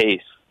off the pace.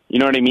 You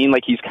know what I mean?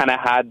 Like he's kind of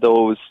had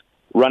those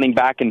running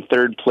back in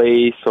third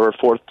place or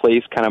fourth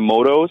place kind of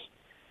motos.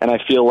 And I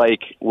feel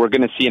like we're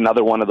going to see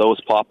another one of those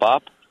pop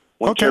up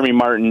when Jeremy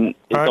Martin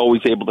is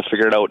always able to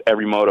figure it out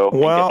every moto and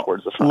get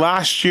towards the front.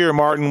 Last year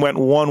Martin went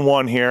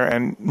 1-1 here,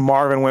 and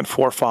Marvin went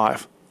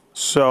 4-5.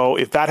 So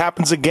if that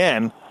happens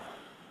again,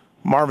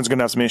 Marvin's going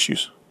to have some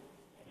issues.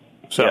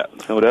 So, yeah,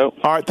 no doubt.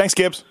 All right, thanks,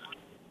 Gibbs.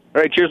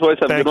 All right, cheers, boys.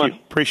 Have a good one.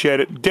 Appreciate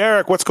it.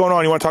 Derek, what's going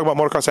on? You want to talk about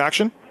motocross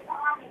action?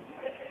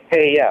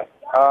 Hey, yeah.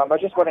 I was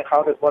just wondering,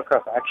 how does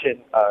motocross action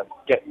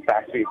get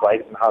factory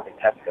bikes and how they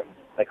test them?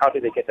 Like, how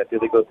do they get that? Do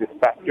they go through the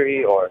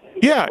factory or?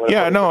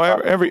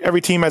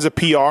 Every team has a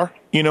PR,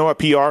 a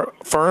PR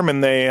firm,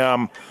 and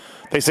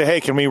they say,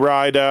 hey, can we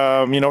ride,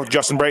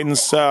 Justin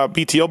Brayton's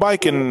BTO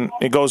bike? And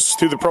it goes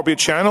through the appropriate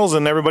channels,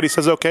 and everybody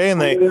says okay,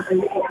 and they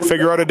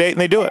figure out a date, and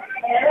they do it.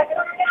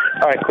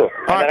 All right, cool.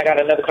 Then I got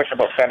another question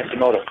about fantasy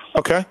motos.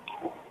 Okay.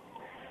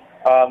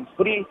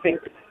 Who do you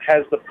think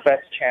has the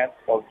best chance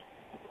of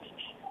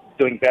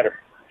doing better,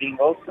 Dean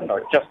Wilson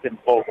or Justin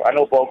Bogle? I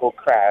know Bogle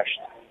crashed.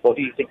 Well, who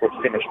do you think would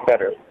finish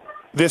better?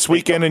 This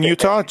weekend in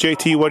Utah?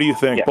 JT, what do you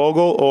think? Yeah.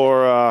 Bogle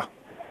or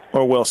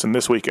Wilson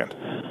this weekend?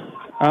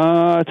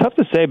 Tough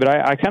to say, but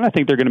I kind of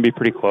think they're going to be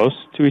pretty close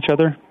to each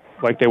other,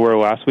 like they were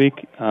last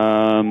week.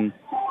 I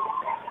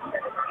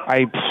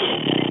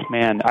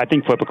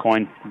think flip a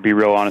coin, to be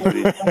real honest with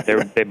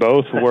you. They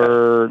both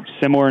were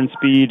similar in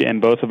speed,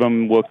 and both of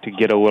them look to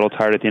get a little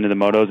tired at the end of the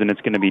motos, and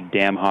it's going to be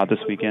damn hot this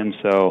weekend.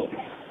 So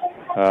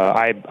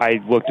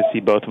I look to see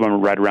both of them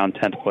right around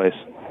 10th place.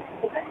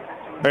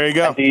 There you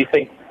go. And do you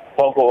think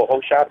Bogle will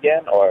hold shot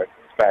again, or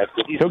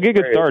he'll get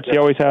good starts? He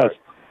always has.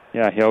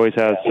 Yeah, he always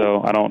has.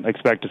 So I don't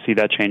expect to see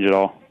that change at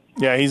all.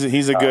 Yeah, he's a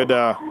good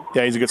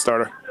he's a good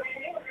starter.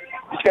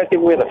 Did you guys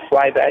give away the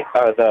fly bag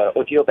or the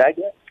OGO bag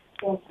yet?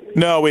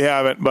 No, we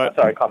haven't. But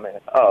sorry,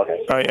 comment. Oh,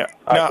 okay. Oh yeah,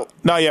 no,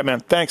 not yet,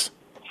 man. Thanks.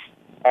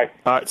 All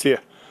right, see ya.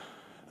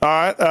 All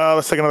right,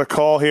 let's take another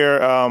call here.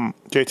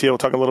 JT, we'll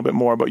talk a little bit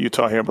more about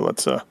Utah here, but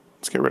let's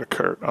get rid of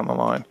Kurt on the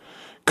line.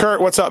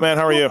 Kurt, what's up, man?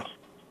 How are you?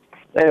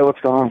 Hey,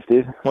 what's going on,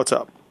 Steve? What's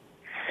up?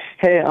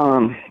 Hey,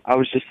 I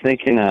was just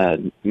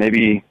thinking,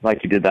 maybe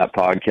like you did that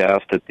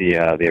podcast at the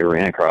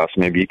Arena Cross,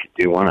 maybe you could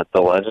do one at the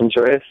Legends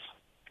race,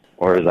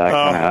 or is that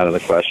kind of out of the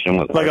question?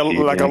 With like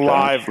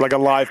a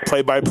live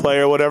play-by-play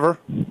or whatever?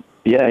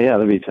 Yeah,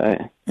 that'd be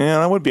tight. Yeah,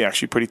 that would be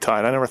actually pretty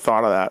tight. I never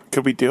thought of that.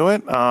 Could we do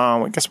it?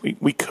 I guess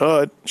we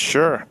could.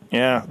 Sure.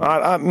 Yeah.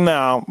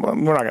 No, we're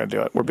not going to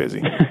do it. We're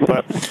busy.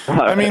 But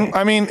I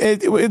mean,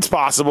 it's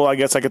possible. I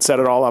guess I could set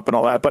it all up and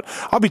all that. But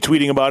I'll be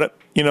tweeting about it,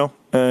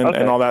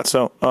 and all that.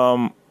 So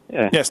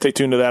yeah, stay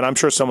tuned to that. I'm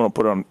sure someone will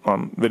put it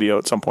on video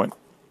at some point.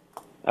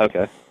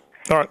 Okay.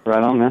 All right.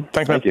 Right on, man.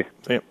 Thanks, man. Thank you.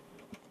 See you.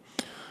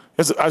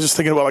 I was just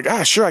thinking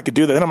about sure, I could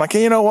do that. And I'm like,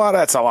 hey, you know what?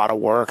 That's a lot of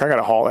work. I got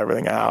to haul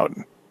everything out.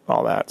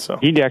 All that, so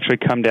he'd actually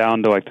come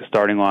down to the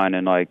starting line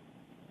and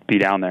be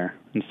down there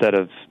instead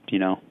of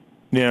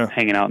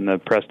hanging out in the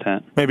press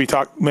tent. Maybe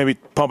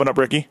pumping up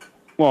Ricky.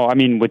 Well, I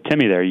mean, with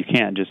Timmy there, you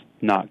can't just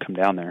not come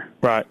down there.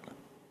 Right.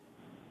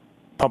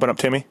 Pumping up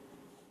Timmy.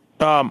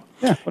 Yeah.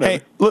 Whatever.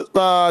 Hey,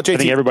 JT. I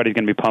think everybody's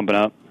going to be pumping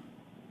up.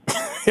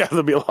 Yeah,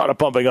 there'll be a lot of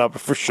pumping up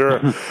for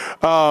sure.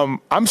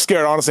 I'm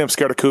scared. Honestly, I'm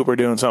scared of Cooper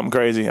doing something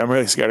crazy. I'm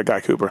really scared of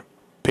Guy Cooper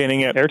pinning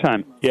it.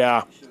 Airtime.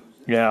 Yeah.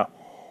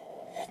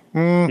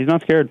 He's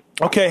not scared.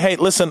 Okay, hey,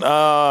 listen, the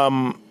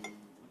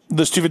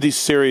 250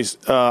 series,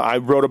 I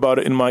wrote about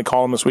it in my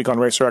column this week on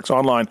RacerX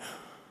Online.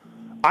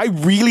 I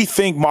really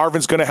think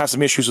Marvin's going to have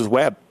some issues with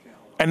Webb.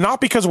 And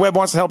not because Webb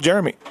wants to help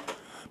Jeremy,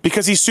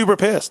 because he's super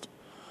pissed.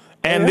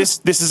 And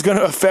this is going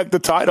to affect the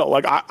title.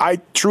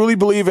 I truly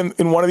believe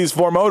in one of these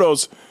four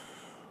motos,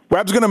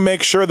 Webb's going to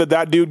make sure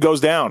that dude goes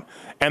down.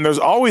 And there's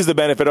always the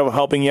benefit of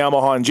helping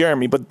Yamaha and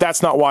Jeremy, but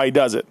that's not why he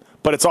does it.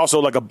 But it's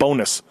also like a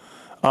bonus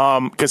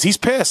because he's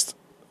pissed.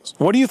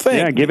 What do you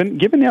think? Yeah,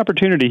 given the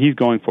opportunity, he's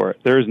going for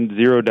it. There is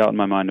zero doubt in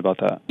my mind about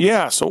that.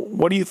 Yeah, so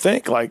what do you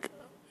think?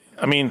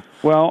 Circumstance.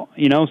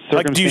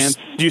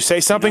 Do you say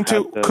something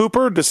to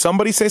Cooper? Does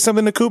somebody say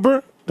something to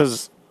Cooper?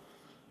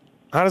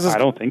 How does this? I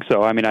don't think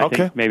so. I mean, I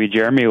think maybe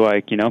Jeremy,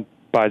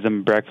 buys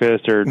him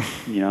breakfast or,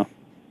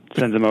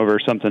 sends him over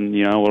something,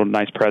 a little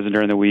nice present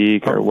during the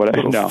week or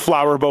whatever. No.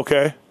 Flower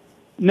bouquet?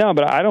 No,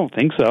 but I don't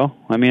think so.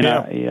 I mean,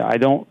 I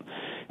don't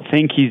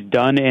think he's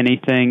done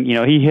anything.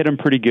 He hit him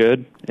pretty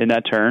good in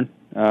that turn.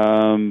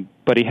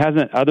 But he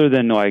hasn't, other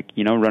than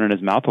running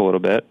his mouth a little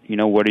bit.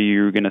 What are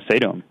you going to say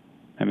to him?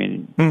 I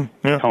mean,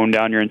 tone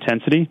down your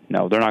intensity?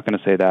 No, they're not going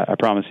to say that. I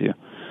promise you.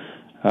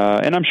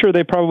 And I'm sure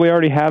they probably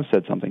already have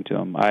said something to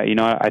him.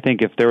 I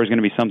think if there was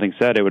going to be something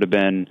said, it would have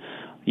been,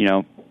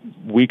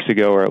 weeks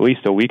ago or at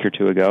least a week or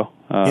two ago.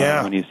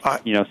 When he, said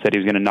he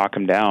was going to knock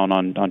him down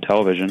on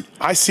television.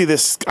 I see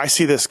this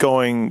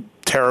going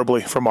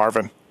terribly for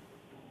Marvin.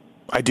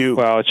 I do.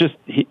 Well, it's just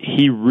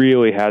he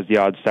really has the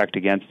odds stacked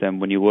against him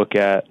when you look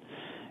at.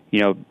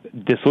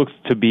 This looks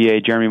to be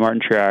a Jeremy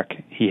Martin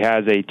track. He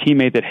has a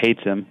teammate that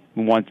hates him,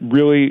 wants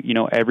really,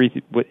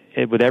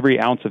 with every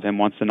ounce of him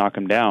wants to knock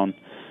him down.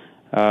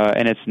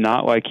 And it's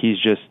not like he's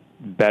just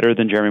better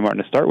than Jeremy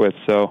Martin to start with.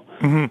 So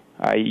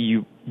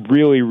you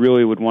really,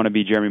 really would want to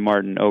be Jeremy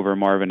Martin over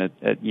Marvin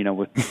at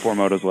with 4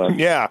 motos left.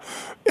 Yeah,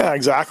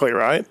 exactly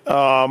right.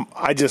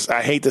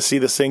 I hate to see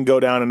this thing go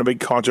down in a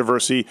big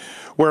controversy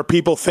where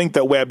people think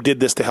that Webb did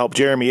this to help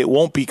Jeremy. It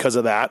won't be because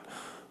of that,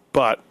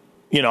 but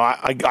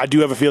I do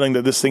have a feeling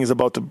that this thing is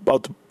about to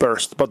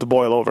burst, about to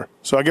boil over.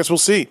 So I guess we'll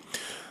see.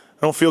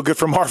 I don't feel good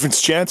for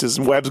Marvin's chances.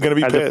 Webb's going to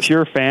be pissed. As a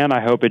pure fan,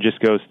 I hope it just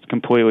goes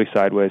completely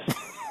sideways.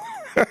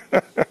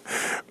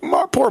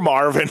 Poor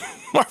Marvin.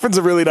 Marvin's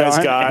a really nice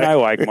guy. And I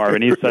like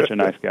Marvin. He's such a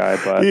nice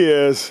guy. But he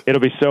is.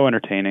 It'll be so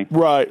entertaining.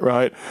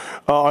 Right.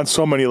 On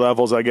so many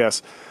levels, I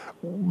guess.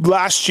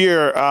 Last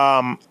year,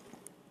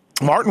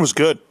 Martin was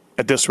good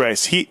at this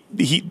race. He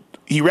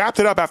wrapped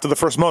it up after the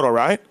first moto,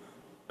 right?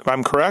 If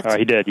I'm correct?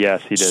 He did,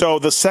 yes, he did. So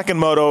the second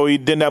moto, he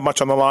didn't have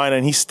much on the line,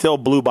 and he still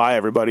blew by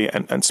everybody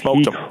and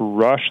smoked them. He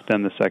crushed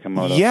them the second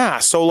moto. Yeah,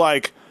 so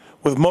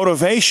with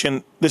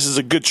motivation, this is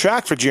a good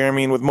track for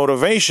Jeremy, and with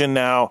motivation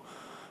now,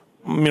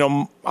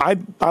 I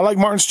like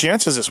Martin's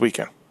chances this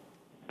weekend.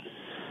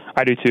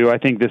 I do too. I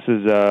think this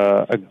is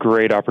a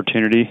great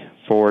opportunity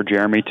for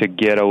Jeremy to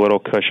get a little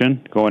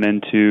cushion going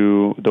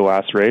into the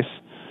last race.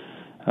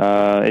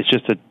 It's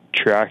just a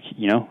track,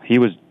 he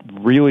was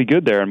really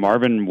good there and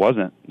Marvin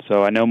wasn't.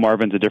 So I know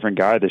Marvin's a different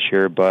guy this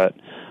year, but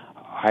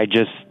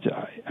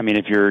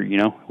if you're,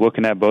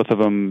 looking at both of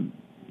them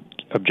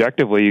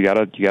objectively, you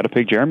gotta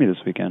pick Jeremy this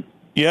weekend.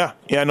 Yeah,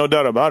 no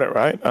doubt about it,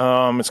 right?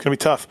 It's gonna be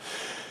tough.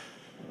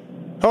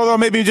 Although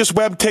maybe just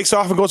Webb takes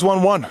off and goes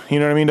 1-1. You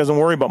know what I mean? Doesn't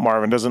worry about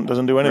Marvin. Doesn't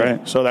do anything.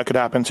 Right. So that could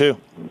happen too.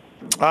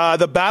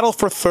 The battle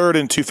for third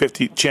in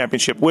 250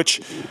 championship,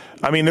 which,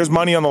 there's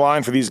money on the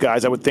line for these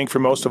guys, I would think, for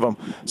most of them.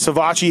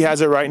 Savacci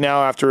has it right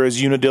now after his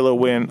Unadilla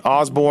win.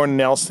 Osborne,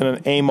 Nelson,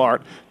 and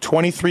Amart,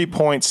 23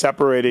 points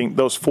separating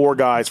those 4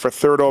 guys for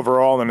third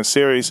overall in the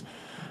series.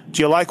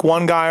 Do you like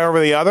one guy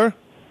over the other,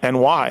 and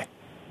why?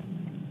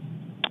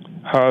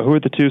 Who are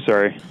the 2,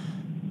 sorry?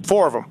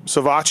 4 of them.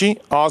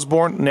 Savacci,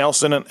 Osborne,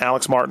 Nelson, and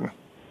Alex Martin.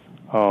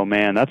 Oh,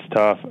 man, that's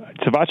tough.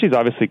 Savacci's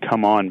obviously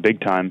come on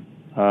big time.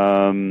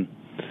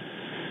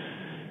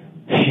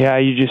 Yeah,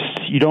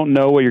 you don't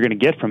know what you're going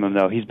to get from him,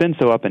 though. He's been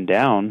so up and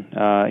down.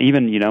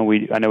 Even,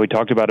 I know we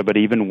talked about it, but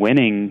even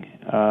winning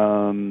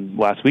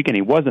last weekend,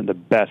 he wasn't the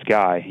best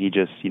guy. He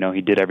just,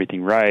 he did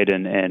everything right,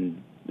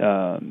 and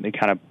it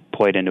kind of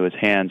played into his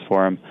hands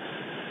for him.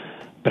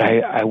 But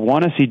I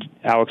want to see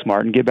Alex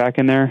Martin get back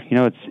in there.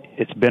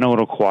 It's been a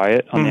little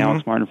quiet on the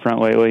Alex Martin front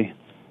lately.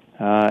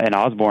 And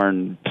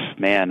Osborne,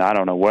 man, I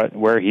don't know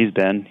where he's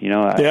been.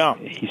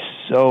 He's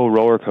so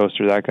roller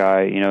coaster, that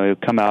guy. He'll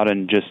come out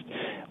and just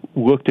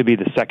look to be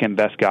the second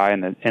best guy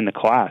in the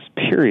class,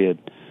 period,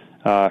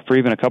 for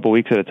even a couple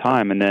weeks at a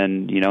time. And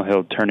then,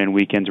 he'll turn in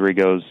weekends where he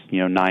goes,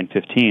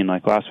 9-15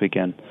 like last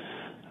weekend.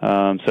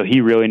 So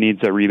he really needs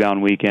a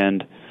rebound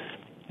weekend.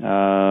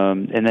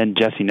 And then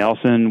Jesse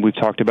Nelson, we've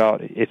talked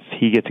about, if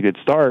he gets a good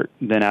start,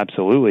 then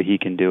absolutely he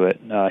can do it.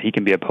 He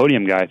can be a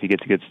podium guy if he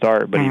gets a good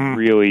start, but he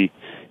really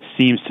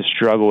seems to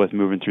struggle with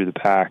moving through the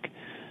pack.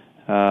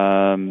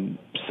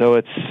 So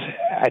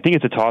I think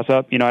it's a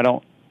toss-up. I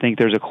don't think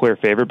there's a clear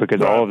favorite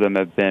because all of them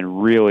have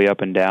been really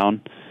up and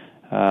down.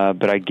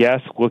 But I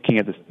guess looking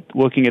at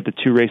the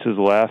 2 races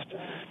left,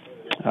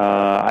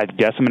 I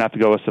guess I'm going to have to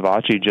go with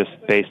Savacci just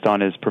based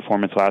on his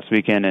performance last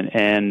weekend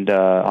and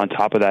on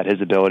top of that, his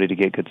ability to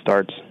get good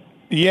starts.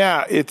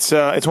 Yeah, it's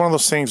one of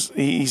those things.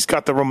 He's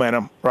got the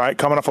momentum, right?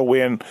 Coming off a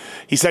win,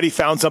 he said he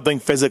found something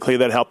physically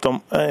that helped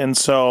him, and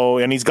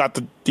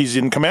he's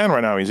in command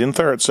right now. He's in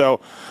third,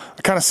 so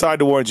I kind of side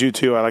towards you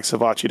too. I like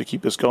Savacci to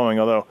keep this going,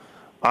 although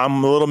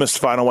I'm a little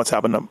mystified on what's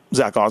happened to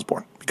Zach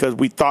Osborne because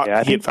we thought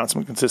he had found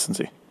some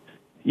consistency.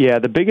 Yeah,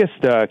 the biggest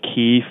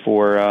key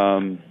for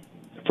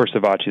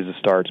Savacci is the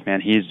starts. Man,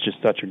 he's just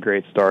such a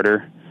great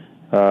starter.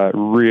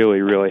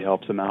 Really, really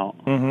helps him out.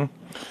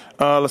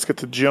 Let's get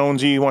to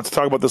Jonesy. He wants to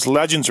talk about this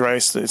Legends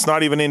race. It's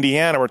not even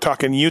Indiana. We're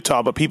talking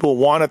Utah, but people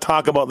want to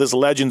talk about this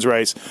Legends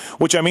race,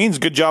 which I mean is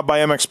good job by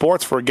MX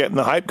Sports for getting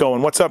the hype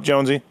going. What's up,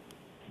 Jonesy?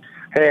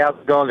 Hey, how's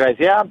it going, guys?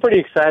 Yeah, I'm pretty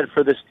excited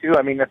for this, too.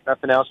 I mean, if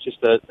nothing else, just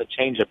a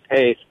change of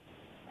pace.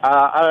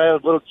 I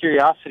have a little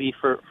curiosity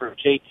for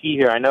JT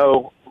here. I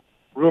know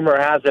rumor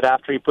has it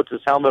after he puts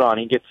his helmet on,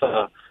 he gets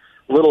a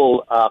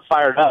little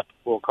fired up,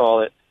 we'll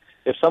call it.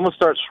 If someone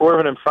starts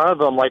swerving in front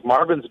of him like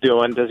Marvin's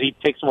doing, does he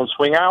take someone's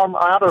swing arm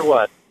out or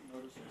what?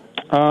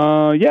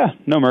 Yeah,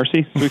 no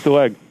mercy. Sweep the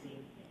leg.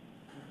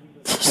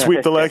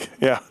 Sweep the leg?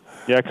 Yeah.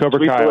 Yeah, Cobra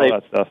Sweep Kai, the leg.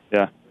 all that stuff,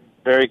 yeah.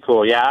 Very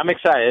cool. Yeah, I'm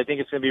excited. I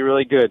think it's going to be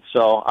really good.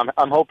 So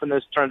I'm hoping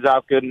this turns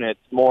out good and it's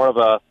more of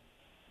a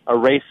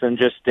race than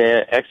just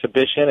an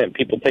exhibition and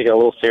people take it a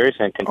little serious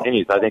and it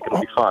continues. I think it'll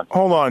be fun.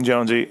 Hold on,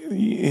 Jonesy.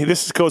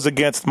 This goes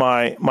against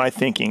my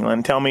thinking.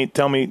 Len, tell me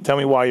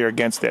why you're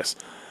against this.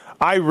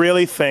 I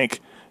really think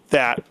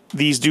that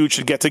these dudes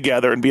should get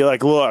together and be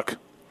like, look,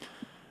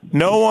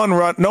 no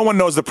one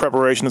knows the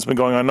preparation that's been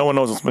going on. No one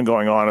knows what's been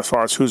going on as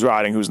far as who's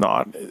riding, who's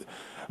not.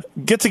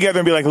 Get together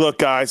and be like, look,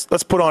 guys,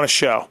 let's put on a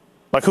show.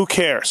 Like, who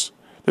cares?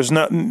 There's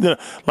no,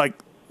 like,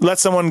 let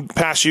someone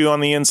pass you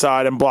on the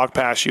inside and block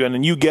past you, and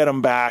then you get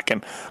them back.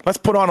 And let's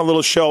put on a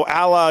little show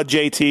a la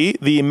JT,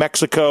 the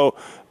Mexico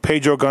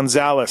Pedro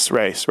Gonzalez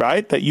race,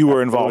 right, that you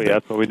were involved in.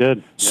 That's what we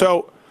did.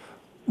 So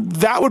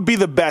that would be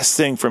the best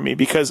thing for me,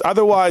 because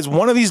otherwise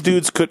one of these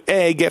dudes could,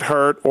 A, get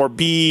hurt, or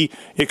B,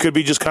 it could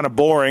be just kind of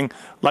boring,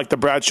 like the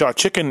Bradshaw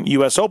Chicken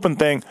U.S. Open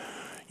thing,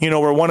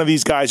 where one of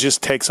these guys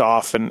just takes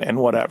off and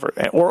whatever.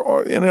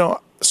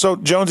 Or so,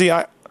 Jonesy,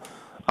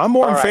 I'm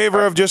more in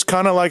favor of just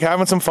kind of like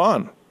having some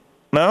fun.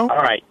 No? All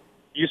right.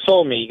 You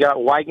sold me. You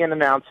got Wigan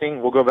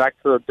announcing. We'll go back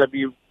to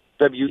the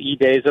WWE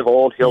days of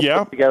old. He'll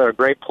put together a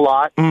great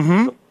plot.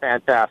 Mm-hmm.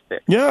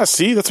 Fantastic. Yeah,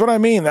 see, that's what I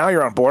mean. Now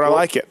you're on board. I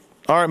like it.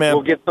 All right, man.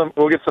 We'll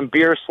get some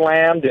beer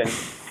slammed and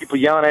people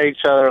yelling at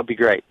each other. It'll be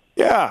great.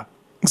 Yeah,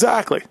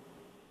 exactly.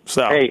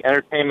 So hey,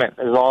 entertainment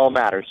is all that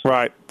matters.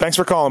 Right. Thanks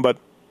for calling, bud.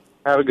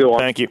 Have a good one.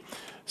 Thank you.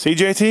 See,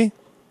 JT?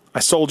 I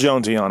sold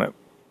Jonesy on it.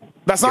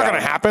 That's not going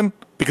to happen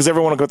because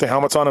everyone will put their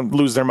helmets on and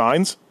lose their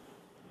minds.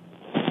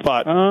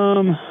 But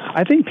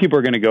I think people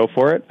are going to go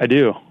for it. I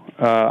do.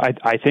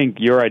 I think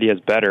your idea is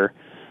better.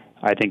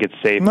 I think it's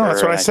safer. No,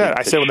 that's what I said.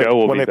 I said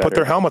when they put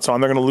their helmets on,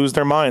 they're going to lose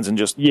their minds and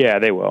just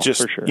they will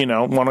just for sure.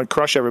 Want to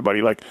crush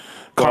everybody. Like,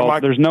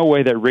 there's no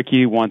way that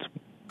Ricky wants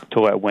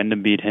to let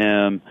Wyndham beat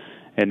him,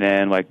 and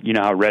then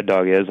how Red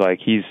Dog is. Like,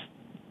 he's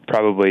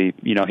probably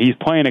he's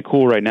playing it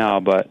cool right now,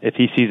 but if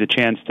he sees a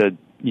chance to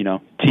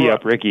tee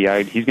up Ricky,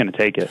 he's going to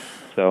take it.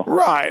 So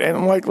right,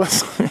 and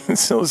let's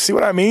see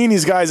what I mean.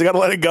 These guys, I got to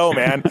let it go,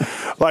 man.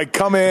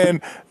 Come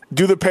in.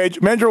 Do the page.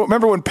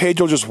 Remember when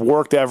Pedro just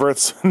worked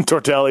Everett's and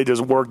Tortelli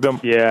just worked them?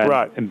 Yeah,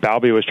 right. And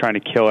Balby was trying to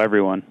kill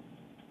everyone.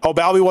 Oh,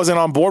 Balby wasn't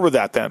on board with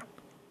that then?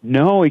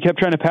 No, he kept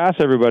trying to pass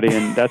everybody,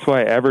 and that's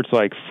why Everett's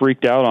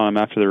freaked out on him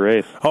after the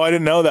race. Oh, I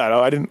didn't know that.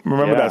 Oh, I didn't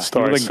remember that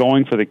story. He was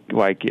going for the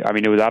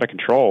it was out of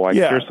control.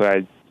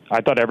 Seriously,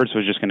 I thought Everett's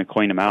was just going to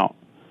clean him out.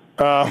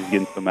 He was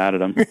getting so mad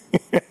at him.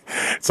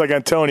 It's like,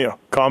 Antonio,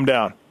 calm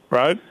down,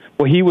 right?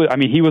 Well, he was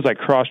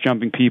cross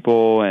jumping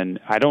people, and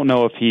I don't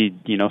know if he,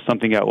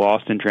 something got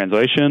lost in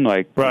translation.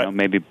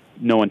 Maybe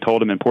no one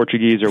told him in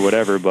Portuguese or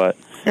whatever, but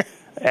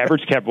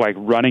Everts kept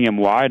running him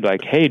wide,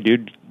 hey,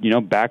 dude,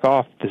 back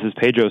off. This is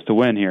Pedro's to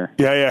win here.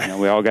 Yeah.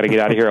 We all got to get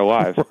out of here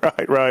alive.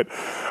 Right.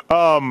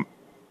 I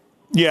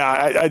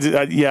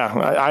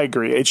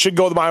agree. It should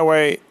go my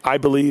way, I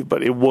believe,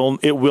 but it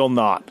will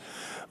not.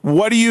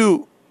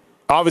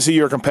 Obviously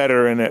you're a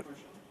competitor in it,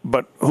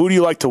 but who do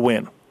you like to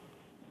win?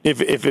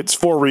 If it's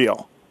for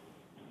real.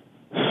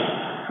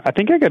 I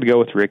think I got to go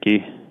with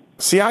Ricky.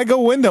 See, I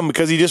go Wyndham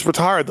because he just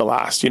retired the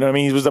last. You know what I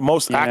mean? He was the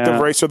most active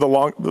racer the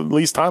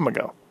least time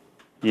ago.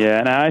 Yeah,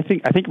 and I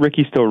think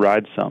Ricky still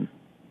rides some.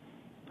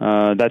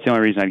 That's the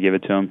only reason I'd give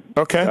it to him.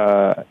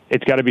 Okay.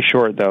 It's got to be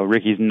short, though.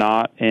 Ricky's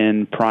not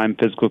in prime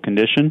physical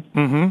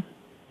condition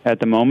at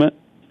the moment.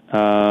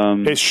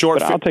 I'll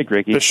take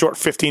Ricky. Does short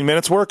 15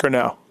 minutes work or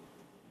no?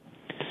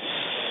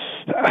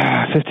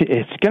 50.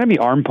 It's going to be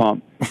arm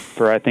pump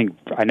for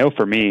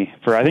everybody,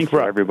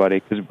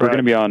 because we're going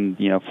to be on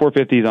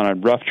 450s on a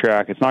rough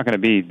track. It's not going to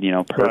be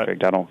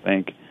perfect. I don't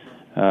think.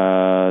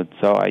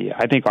 So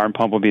I think arm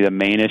pump will be the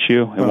main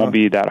issue. It won't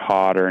be that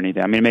hot or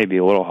anything. I mean, it may be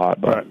a little hot,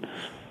 but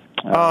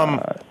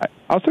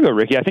I'll still go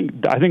Ricky. I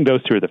think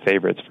those two are the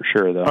favorites for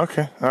sure, though.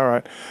 Okay, all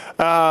right.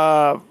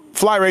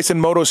 Fly Racing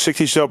Moto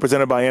 60 show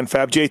presented by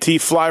NFAB. JT,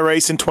 Fly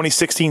Racing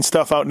 2016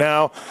 stuff out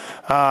now.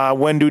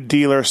 When do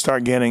dealers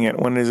start getting it?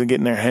 When is it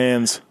getting their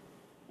hands?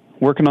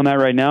 Working on that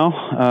right now.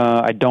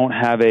 I don't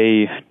have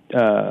a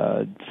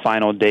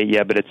final date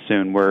yet, but it's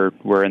soon.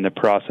 We're in the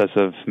process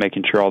of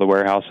making sure all the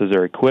warehouses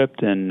are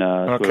equipped, and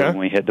so when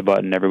we hit the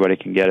button, everybody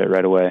can get it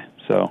right away.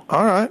 So,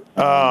 all right.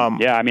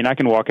 I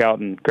can walk out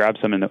and grab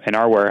some in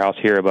our warehouse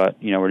here, but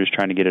we're just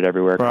trying to get it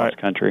everywhere across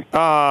the country.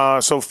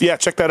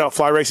 Check that out,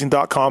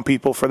 flyracing.com,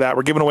 people, for that.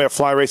 We're giving away a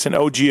Fly Racing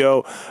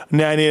OGO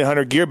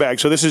 9800 gear bag.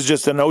 So this is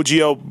just an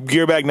OGO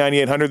gear bag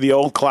 9800, the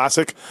old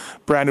classic,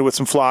 branded with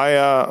some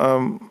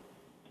Fly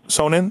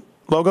sewn in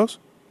logos.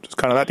 Just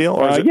kind of that deal?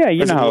 Or is it, yeah,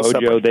 you know how Ojo,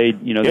 separate? they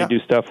do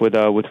stuff with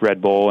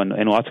Red Bull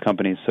and lots of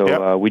companies.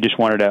 So we just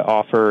wanted to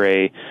offer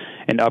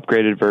an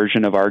upgraded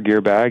version of our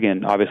gear bag,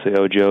 and obviously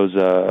Ojo's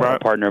a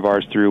partner of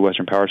ours through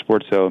Western Power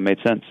Sports, so it made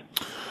sense.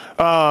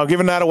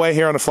 Giving that away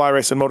here on the Fly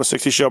Race and Moto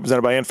 60 show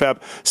presented by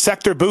NFAB.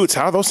 Sector boots,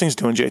 how are those things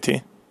doing,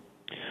 JT?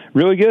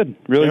 Really good,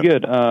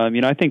 good.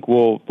 I think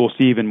we'll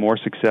see even more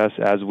success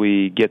as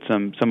we get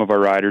some of our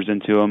riders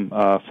into them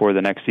for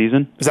the next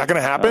season. Is that going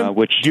to happen?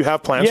 Do you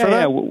have plans for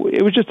that? Yeah,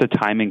 it was just a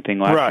timing thing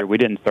last year. We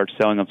didn't start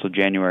selling them until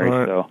January,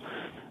 so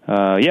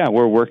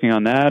we're working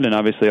on that, and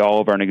obviously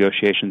all of our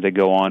negotiations that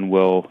go on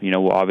will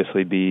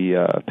obviously be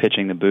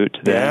pitching the boot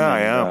to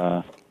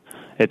them.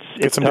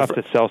 It's tough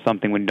to sell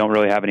something when you don't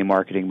really have any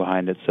marketing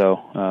behind it.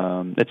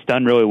 So it's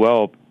done really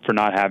well for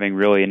not having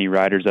really any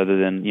riders other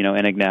than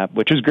Enignap,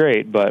 which is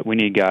great. But we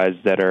need guys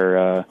that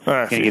are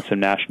going to get some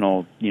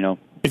national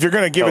If you're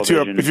going to give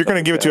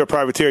it to a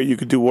privateer, you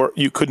could do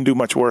you couldn't do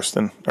much worse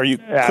than, or you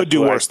could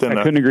do worse than.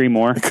 I couldn't agree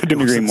more.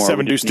 Couldn't agree more.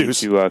 7 deuce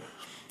deuce.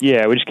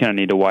 Yeah, we just kind of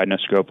need to widen our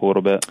scope a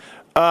little bit.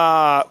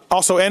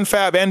 Also,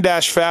 NFAB,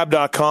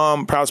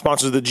 n-fab.com, proud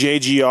sponsors of the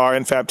JGR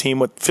NFAB team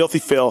with Filthy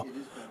Phil,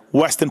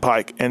 Weston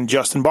Pike, and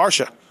Justin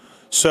Barsha.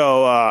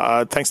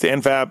 So thanks to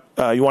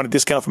NFAB. You want a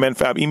discount from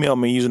NFAB, email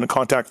me using the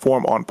contact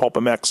form on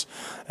PulpMX,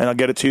 and I'll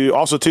get it to you.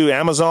 Also to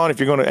Amazon, if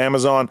you're going to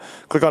Amazon,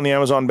 click on the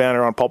Amazon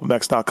banner on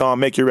PulpMX.com,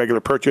 make your regular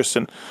purchase,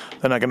 and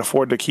then I can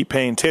afford to keep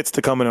paying tits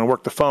to come in and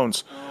work the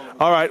phones.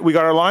 All right,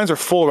 our lines are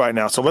full right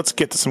now, so let's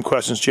get to some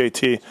questions,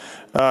 JT.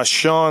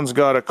 Sean's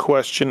got a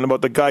question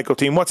about the Geico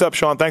team. What's up,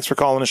 Sean? Thanks for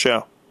calling the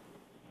show.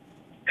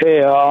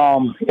 Hey, I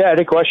had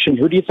a question.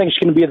 Who do you think is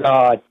going to be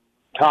the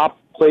top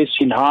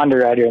placing Honda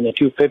rider in the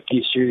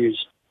 250 series?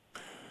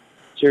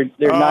 So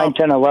they're 9,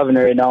 10, 11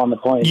 right now on the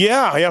points.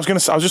 Yeah, I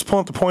was just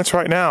pulling up the points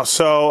right now.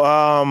 So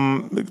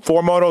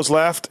 4 motos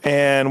left,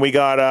 and we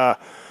got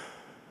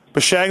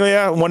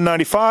Biscaglia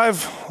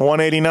 195,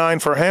 189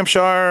 for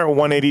Hampshire,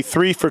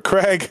 183 for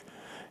Craig,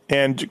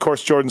 and of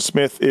course Jordan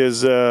Smith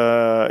is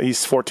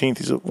he's 14th.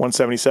 He's at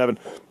 177.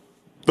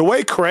 The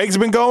way Craig's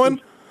been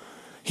going,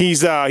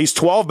 he's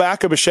 12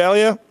 back of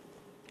Biscaglia.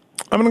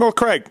 I'm gonna go with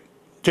Craig.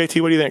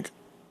 JT, what do you think?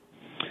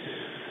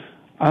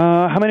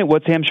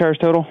 What's Hampshire's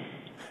total?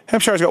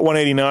 Hampshire's got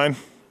 189.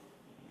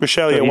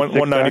 Biscaglia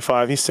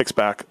 195. He's 6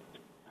 back.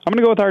 I'm going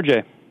to go with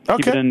RJ.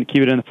 Okay.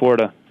 Keep it in the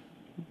Florida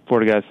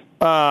guys.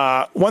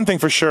 One thing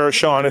for sure,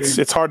 Sean,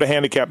 it's hard to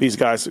handicap these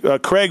guys.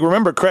 Craig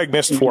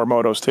missed 4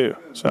 motos too.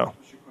 So,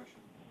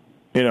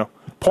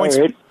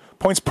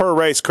 points per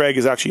race, Craig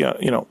is actually,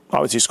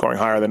 obviously scoring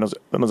higher than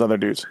those other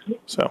dudes.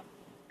 So.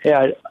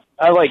 Yeah,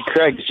 I like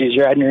Craig because he's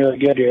riding really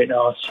good right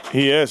now.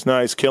 He is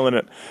nice, killing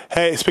it.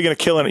 Hey, speaking of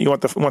killing it, you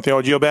want the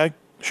OGO bag,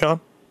 Sean?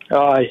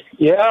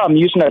 Yeah, I'm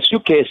using a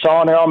suitcase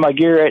hauling around my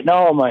gear right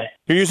now.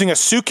 You're using a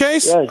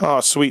suitcase? Yes.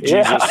 Oh, sweet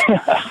Jesus!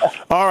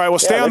 All right, well,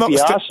 stay on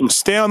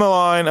the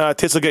line.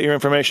 Tits will get your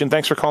information.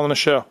 Thanks for calling the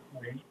show.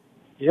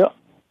 Yep.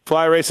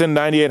 Fly Racing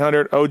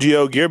 9800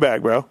 OGO gear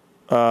bag, bro.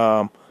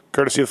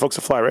 Courtesy of the folks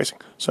at Fly Racing.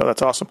 So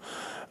that's awesome.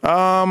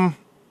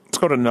 Let's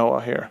go to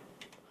Noah here.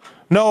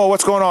 Noah,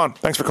 what's going on?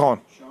 Thanks for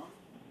calling.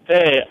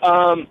 Hey,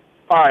 all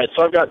right,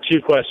 so I've got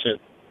 2 questions.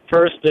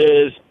 First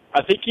is,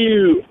 I think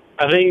it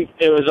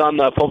was on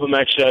the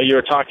PulpMX show, you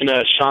were talking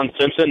to Sean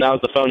Simpson. That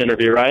was the phone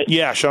interview, right?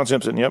 Yeah, Sean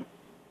Simpson, yep.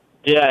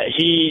 Yeah,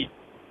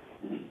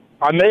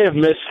 I may have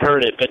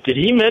misheard it, but did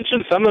he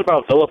mention something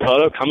about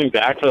Villopoto coming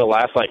back for the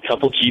last,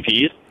 couple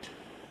GPs?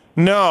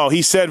 No,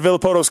 he said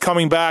Villopoto's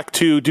coming back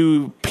to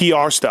do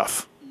PR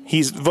stuff.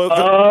 Okay,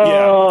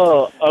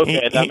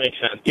 that makes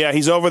sense. Yeah,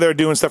 he's over there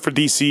doing stuff for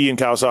DC and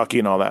Kawasaki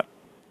and all that.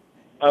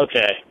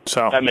 Okay,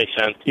 so that makes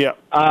sense. Yeah.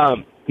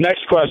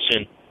 Next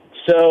question.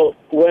 So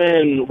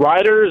when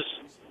riders,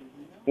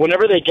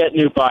 whenever they get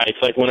new bikes,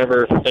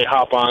 whenever they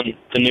hop on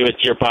the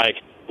newest year bike,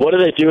 what do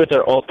they do with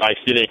their old bikes?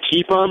 Do they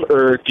keep them,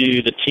 or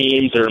do the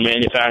teams or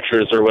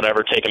manufacturers or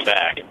whatever take them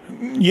back?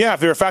 Yeah, if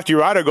they're a factory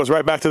rider, it goes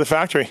right back to the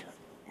factory.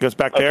 Goes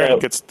back there and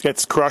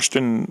gets crushed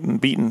and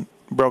beaten,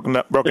 broken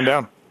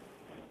down.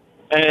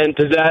 And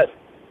does that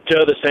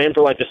go the same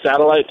for the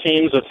satellite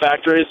teams with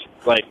factories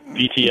like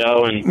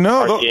BTO and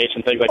RCH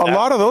and things like that? A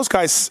lot of those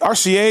guys,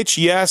 RCH,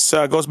 yes,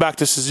 goes back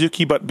to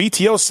Suzuki, but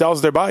BTO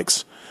sells their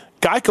bikes.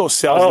 Geico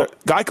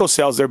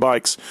sells their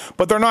bikes,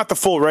 but they're not the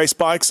full race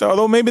bikes.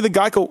 Although maybe the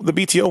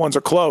BTO ones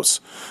are close.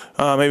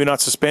 Maybe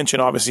not suspension,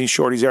 obviously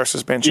Shorty's air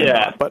suspension.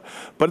 Yeah. But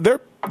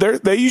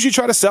they usually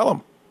try to sell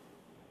them.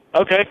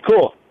 Okay,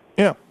 cool.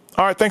 Yeah.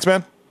 All right. Thanks,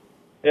 man.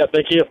 Yeah.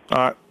 Thank you. All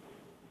right.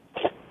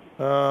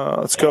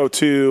 Let's go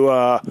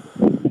to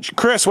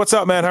Chris. What's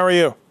up, man? How are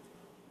you?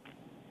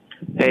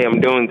 Hey,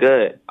 I'm doing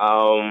good.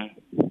 I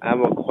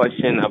have a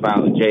question about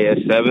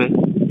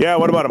JS7. Yeah,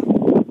 what about him?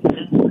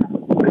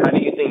 How do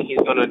you think he's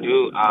going to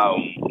do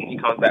when he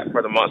comes back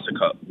for the Monster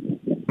Cup?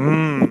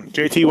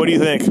 JT, what do you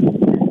think? I'm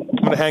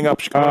going to hang up.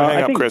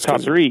 I think Chris.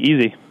 Top 3,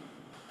 easy.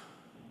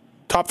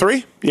 Top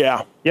 3?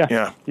 Yeah.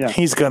 Yeah.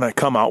 He's going to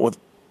come out with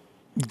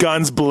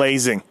guns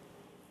blazing.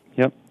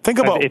 Yep. Think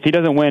about if he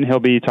doesn't win, he'll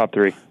be top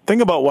 3.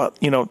 Think about what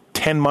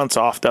 10 months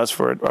off does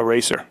for a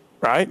racer.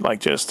 right?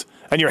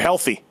 And you're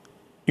healthy.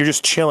 You're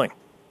just chilling.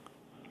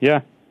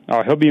 Yeah.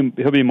 Oh, he'll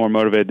be more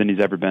motivated than he's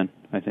ever been,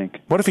 I think.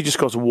 What if he just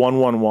goes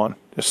 1-1-1,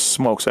 just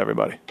smokes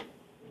everybody?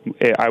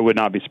 I would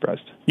not be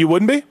surprised. You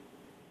wouldn't be?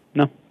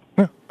 No.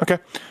 Yeah. Okay.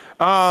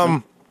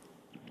 All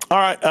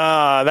right.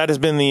 That has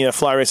been the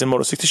Fly Racing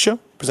Moto 60 show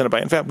presented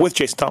by NFAB with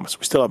Jason Thomas.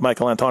 We still have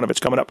Michael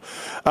Antonovich coming up.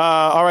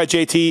 All right,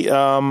 JT.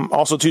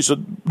 Also, too, so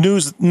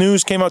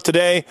news came out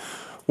today.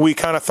 We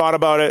kind of thought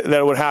about it that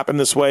it would happen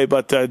this way,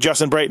 but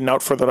Justin Brayton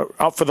out for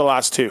the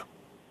last two.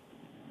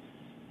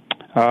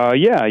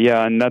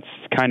 Yeah, and that's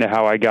kind of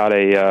how I got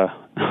a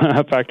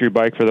factory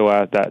bike for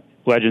that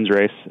Legends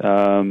race.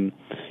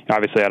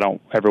 Obviously, I don't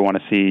ever want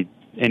to see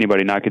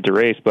anybody not get to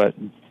race, but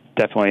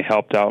definitely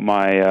helped out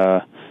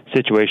my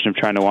situation of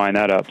trying to line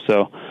that up.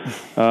 So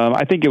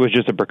I think it was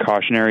just a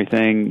precautionary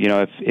thing.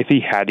 If he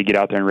had to get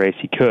out there and race,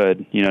 he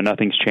could.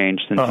 Nothing's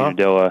changed since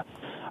Unadilla.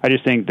 I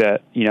just think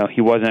that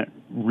he wasn't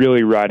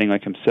really riding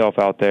like himself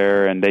out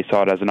there, and they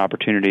saw it as an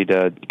opportunity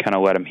to kind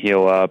of let him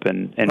heal up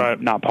and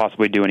not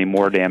possibly do any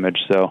more damage.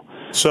 So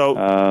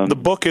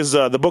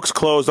the book's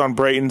closed on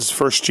Brayton's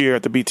first year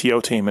at the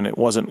BTO team, and it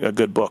wasn't a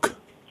good book.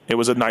 It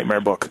was a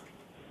nightmare book.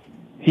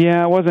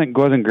 Yeah, it wasn't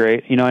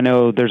great. I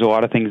know there's a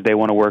lot of things they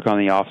want to work on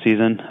in the off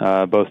season,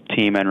 both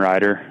team and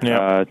rider,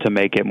 to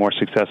make it more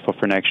successful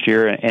for next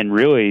year. And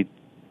really,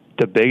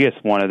 the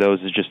biggest one of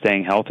those is just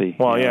staying healthy.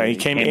 Well, he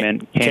came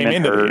into the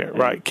year,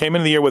 right? Came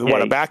into the year with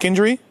a back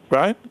injury,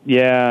 right?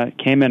 Yeah,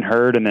 came in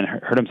hurt and then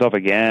hurt himself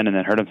again and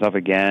then hurt himself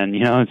again.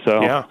 So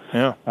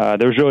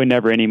there was really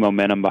never any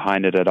momentum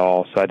behind it at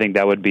all. So I think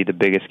that would be the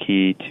biggest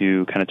key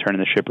to kind of turning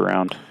the ship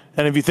around.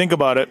 And if you think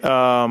about it,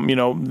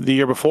 the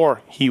year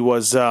before he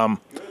was riding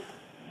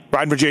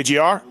for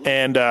JGR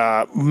and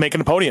making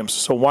the podiums.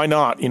 So why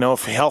not?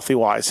 If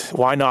healthy-wise,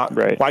 why not?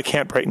 Right. Why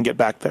can't Brayton get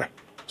back there?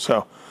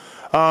 So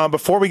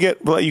before we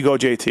let you go,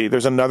 JT,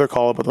 there's another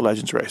call about the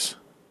Legends race.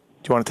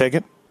 Do you want to take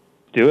it?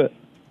 Do it.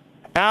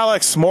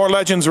 Alex, more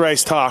Legends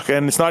race talk,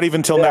 and it's not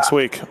even till next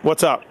week.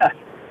 What's up? I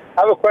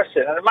have a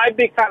question, and it might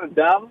be kind of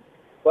dumb,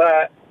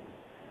 but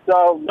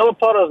so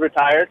Noah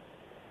retired.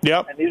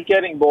 Yep. And he's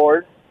getting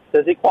bored.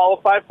 Does he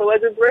qualify for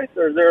Legends race,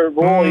 or is there a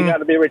rule you got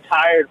to be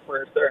retired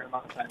for a certain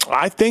amount of time?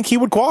 I think he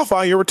would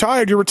qualify. You're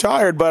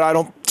retired, but I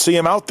don't see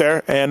him out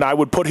there, and I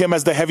would put him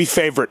as the heavy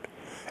favorite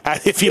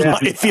if he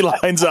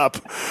lines up.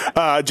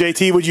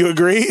 JT, would you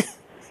agree?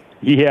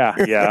 Yeah,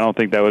 I don't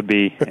think that would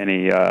be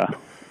any.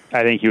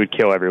 I think he would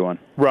kill everyone.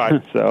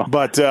 Right. So,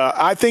 but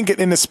I think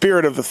in the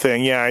spirit of the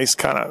thing, he's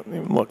kind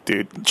of look,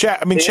 dude.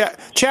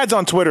 Chad's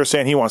on Twitter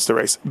saying he wants to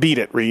race. Beat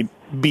it, Reed.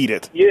 Beat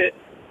it.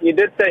 You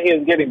did say he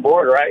was getting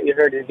bored, right? You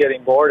heard he's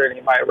getting bored and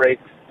he might race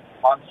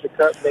Monster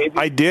Cup, maybe?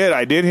 I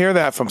did hear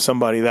that from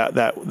somebody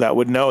that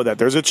would know that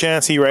there's a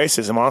chance he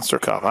races a Monster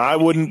Cup. I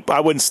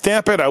wouldn't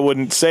stamp it. I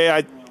wouldn't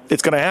say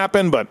it's going to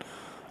happen, but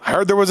I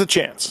heard there was a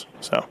chance.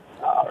 So.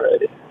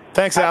 Alrighty.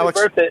 Thanks, Alex.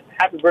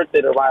 Happy birthday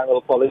to Ryan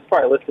Little Paul. He's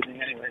probably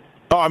listening anyway.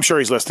 Oh, I'm sure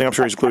he's listening. I'm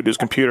sure he's glued to his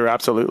computer.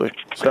 Absolutely.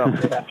 So,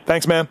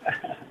 Thanks, man.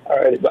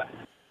 Alrighty, bye.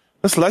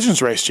 This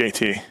Legends race,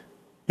 JT.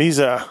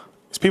 These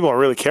people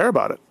really care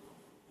about it.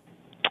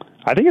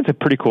 I think it's a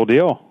pretty cool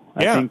deal.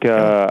 I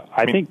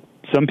think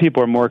some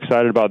people are more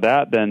excited about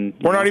that than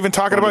we're not even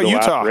talking about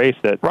Utah race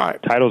that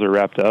titles are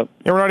wrapped up.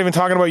 Yeah, we're not even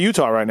talking about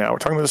Utah right now. We're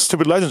talking about this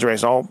stupid Legends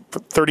race all for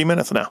 30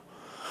 minutes now.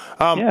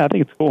 I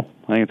think it's cool.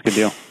 I think it's a good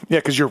deal. Yeah,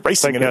 because you're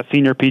racing in a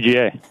senior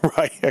PGA.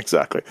 Right,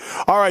 exactly.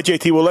 All right,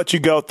 JT, we'll let you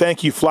go.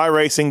 Thank you,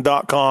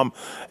 flyracing.com.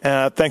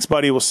 Thanks,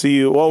 buddy. We'll see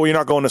you. Well, you're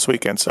not going this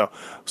weekend, so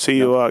see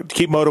you.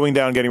 Keep motoing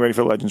down, getting ready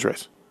for the Legends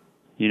race.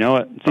 You know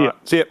it. See you.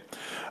 See you.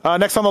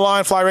 Next on the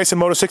line, Fly Racing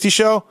Moto 60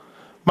 show,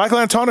 Michael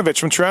Antonovich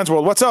from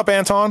Transworld. What's up,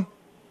 Anton?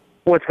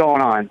 What's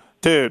going on?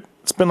 Dude,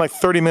 it's been like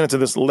 30 minutes of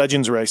this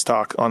Legends race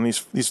talk on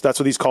these. That's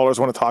what these callers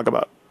want to talk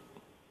about.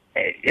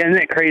 Isn't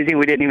it crazy?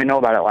 We didn't even know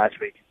about it last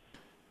week.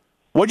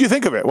 What do you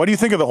think of it? What do you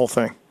think of the whole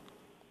thing?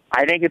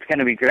 I think it's going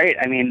to be great.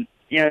 I mean,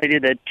 they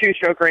did the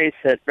two-stroke race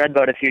at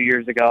Redboat a few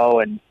years ago,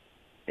 and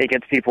it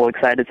gets people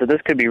excited, so this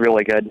could be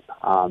really good. It's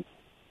going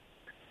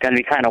to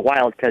be kind of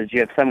wild because you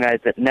have some guys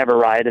that never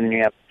ride, and then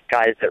you have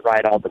guys that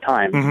ride all the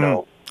time. Mm-hmm.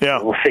 So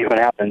we'll see what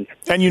happens.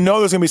 And there's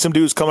going to be some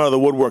dudes coming out of the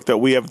woodwork that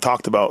we haven't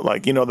talked about,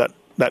 like,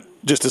 that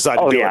just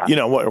decided to do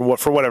it, what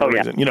for whatever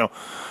reason,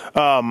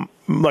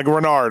 like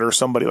Renard or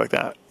somebody like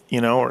that,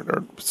 or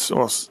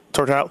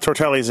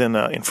Tortelli's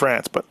in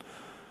France, but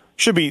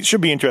should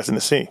be interesting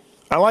to see.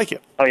 I like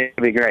it. Oh,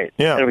 it'll be great.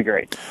 Yeah. It'll be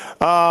great.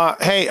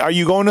 Hey, are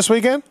you going this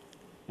weekend?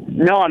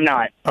 No, I'm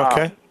not.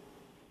 Okay.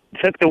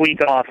 Took the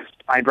week off.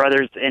 My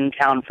brother's in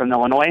town from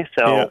Illinois,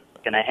 so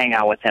going to hang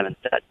out with him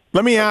instead.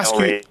 Let me ask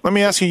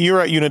you,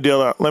 you're at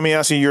Unadilla. Let me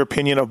ask you your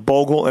opinion of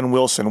Bogle and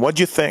Wilson. What'd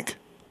you think?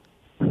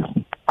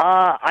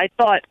 I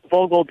thought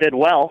Bogle did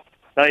well.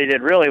 I thought he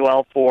did really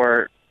well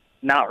for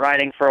not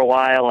riding for a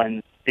while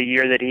and the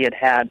year that he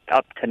had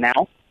up to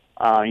now.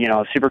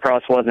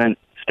 Supercross wasn't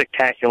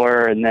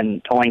spectacular, and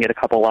then only get a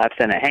couple laps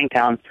in at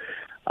Hangtown.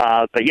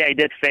 But he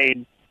did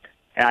fade,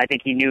 and I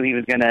think he knew he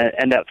was going to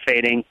end up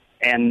fading.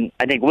 And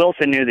I think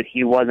Wilson knew that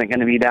he wasn't going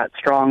to be that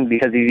strong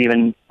because he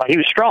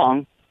was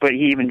strong, but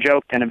he even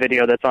joked in a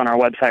video that's on our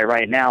website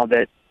right now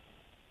that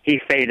he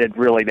faded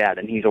really bad,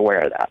 and he's aware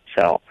of that.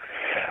 So,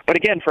 but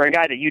again, for a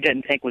guy that you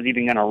didn't think was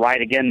even going to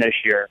ride again this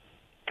year,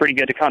 pretty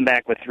good to come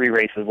back with 3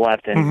 races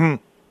left and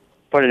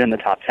put it in the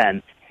top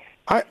 10.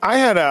 I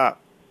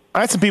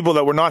had some people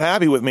that were not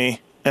happy with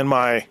me and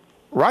my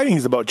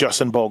writings about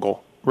Justin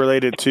Bogle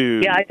related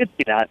to. Yeah, I could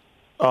see that.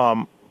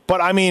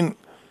 But I mean,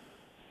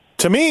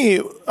 to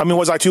me,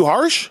 was I too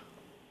harsh?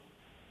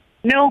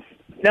 No,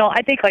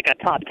 I think like a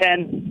top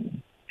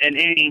 10 in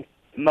any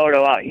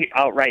moto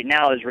out right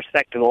now is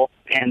respectable,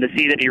 and to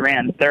see that he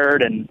ran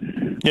third and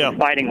was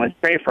fighting with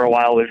Trey for a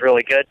while was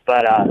really good.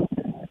 But I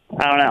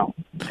don't know.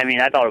 I mean,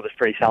 I thought it was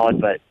pretty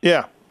solid, but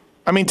yeah.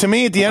 I mean, to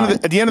me, at the end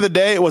of the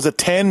day, it was a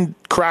 10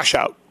 crash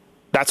out.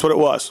 That's what it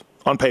was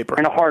on paper.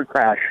 And a hard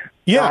crash.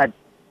 Yeah. God,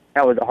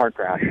 that was a hard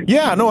crash.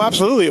 Yeah, no,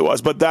 absolutely it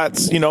was. But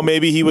that's,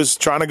 maybe he was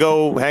trying to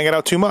go hang it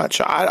out too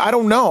much. I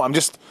don't know.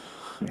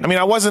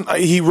 I wasn't,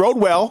 he rode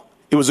well.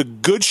 It was a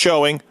good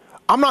showing.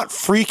 I'm not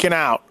freaking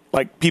out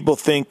like people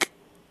think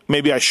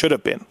maybe I should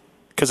have been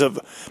because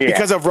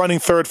of running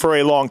third for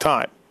a long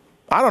time.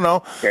 I don't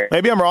know. Sure.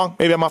 Maybe I'm wrong.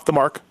 Maybe I'm off the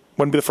mark.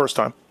 Wouldn't be the first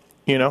time.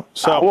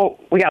 So well,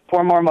 we got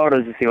 4 more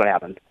motos to see what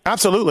happens.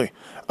 Absolutely.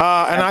 And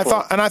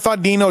I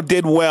thought Dino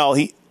did well.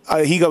 He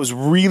was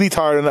really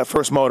tired in that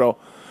first moto.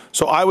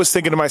 So I was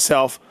thinking to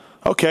myself,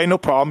 okay, no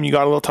problem. You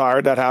got a little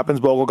tired. That happens.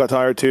 Bogle got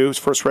tired too. His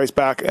first race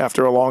back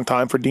after a long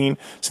time for Dean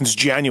since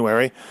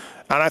January.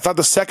 And I thought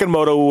the second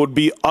moto would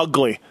be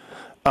ugly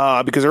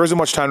because there isn't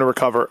much time to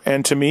recover.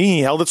 And to me,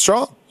 he held it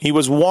strong. He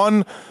was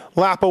 1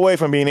 lap away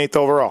from being 8th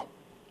overall.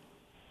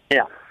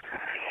 Yeah.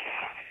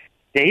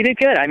 Yeah, he did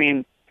good. I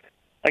mean,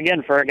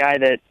 again, for a guy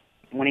that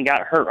when he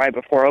got hurt right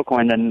before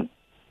Oakland and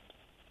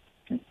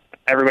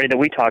everybody that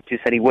we talked to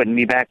said he wouldn't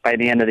be back by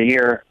the end of the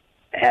year,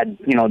 had,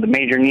 the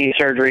major knee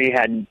surgery,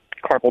 had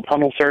carpal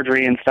tunnel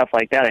surgery and stuff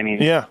like that. I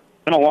mean, it's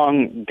been a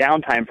long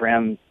downtime for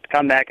him. To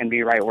come back and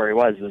be right where he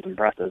was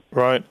impressive.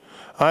 Right.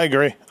 I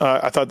agree.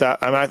 I thought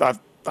that.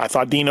 I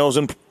thought Dino's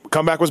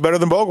comeback was better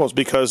than Bogle's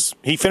because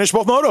he finished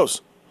both motos.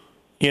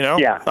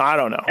 Yeah. I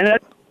don't know.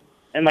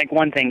 And like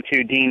one thing,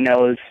 too, Dean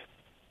knows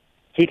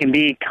he can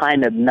be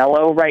kind of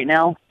mellow right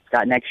now. He's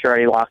got next year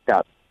already locked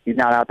up. He's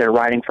not out there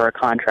riding for a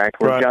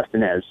contract where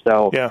Justin is.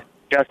 So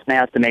Justin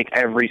has to make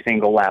every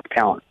single lap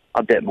count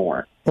a bit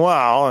more.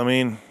 Well, I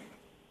mean,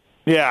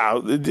 yeah,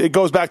 it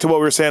goes back to what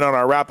we were saying on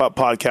our wrap-up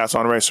podcast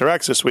on Racer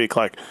X this week.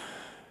 Like,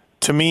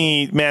 to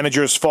me,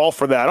 managers fall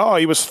for that. Oh,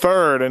 he was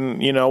third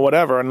and,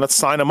 whatever, and let's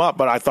sign him up.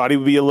 But I thought he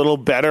would be a little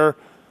better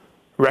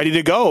ready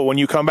to go when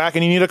you come back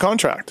and you need a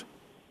contract.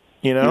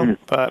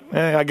 But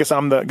I guess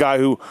I'm the guy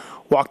who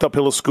walked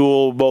uphill to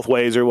school both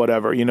ways or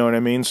whatever. You know what I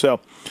mean?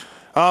 So,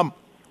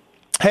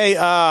 hey,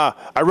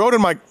 I wrote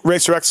in my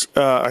Racer X,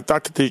 I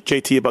talked to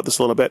JT about this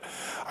a little bit.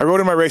 I wrote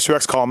in my Racer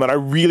X column that I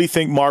really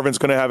think Marvin's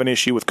going to have an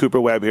issue with Cooper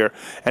Webb here.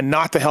 And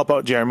not to help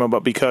out Jeremy,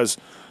 but because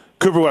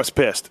Cooper Webb's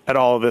pissed at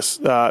all of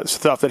this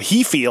stuff that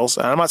he feels,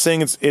 and I'm not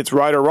saying it's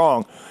right or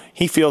wrong,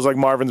 he feels like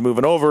Marvin's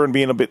moving over and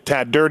being a bit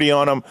tad dirty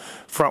on him,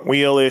 front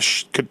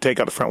wheel-ish, could take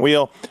out the front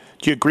wheel.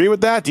 Do you agree with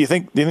that? Do you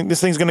think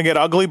this thing's going to get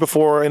ugly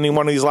before any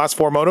one of these last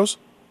 4 motos?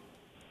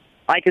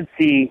 I could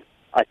see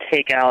a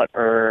takeout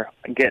or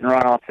getting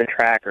run off the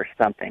track or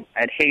something.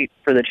 I'd hate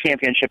for the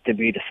championship to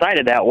be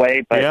decided that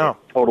way, but it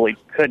totally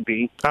could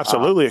be.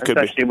 Absolutely, it could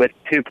be. Especially with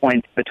 2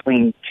 points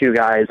between 2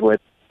 guys with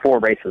 4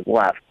 races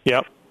left.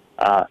 Yep.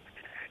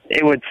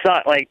 It would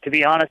suck. Like, to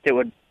be honest, it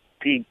would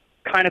be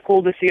kind of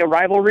cool to see a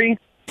rivalry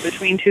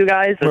between 2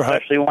 guys,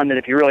 especially one that,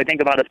 if you really think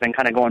about it, has been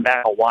kind of going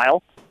back a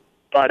while.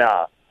 But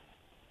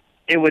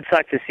it would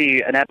suck to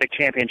see an epic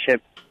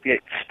championship get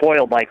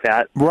spoiled like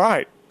that.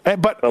 Right.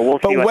 But we'll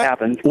see what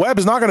happens. Webb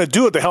is not going to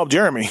do it to help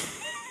Jeremy.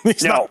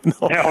 No.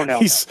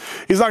 He's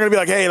not going to be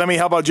like, hey, let me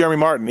help out Jeremy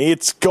Martin.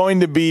 It's going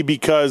to be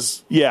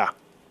because,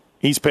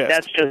 he's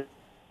pissed.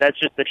 That's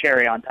just the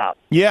cherry on top.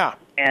 Yeah.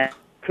 And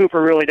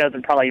Cooper really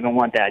doesn't probably even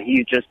want that.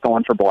 He's just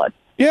going for blood.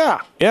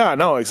 Yeah. Yeah,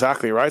 no,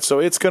 exactly, right? So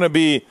it's going to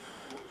be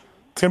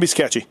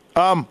sketchy.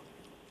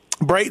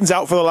 Brayton's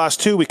out for the last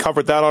 2. We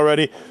covered that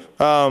already.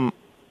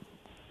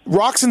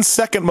 Roxon's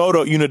second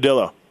moto at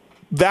Unadilla.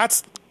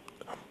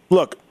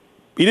 Look,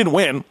 he didn't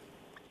win,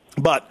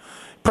 but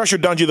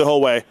pressured Dungey the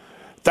whole way.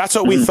 That's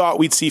what we thought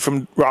we'd see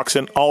from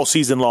Roxon all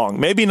season long.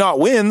 Maybe not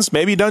wins.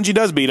 Maybe Dungey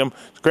does beat him.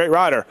 He's a great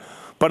rider.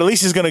 But at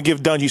least he's going to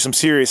give Dungey some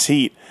serious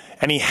heat.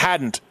 And he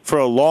hadn't for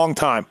a long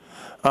time,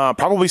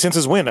 probably since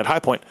his win at High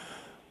Point.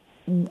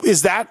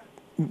 Is that,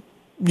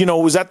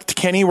 was that the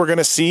Kenny we're going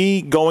to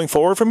see going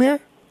forward from here?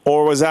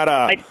 Or was that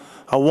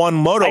a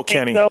one-moto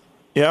Kenny? So.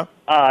 Yeah?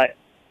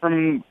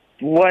 From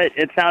what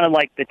it sounded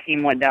like, the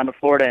team went down to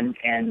Florida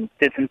and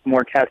did some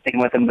more testing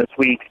with him this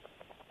week.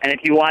 And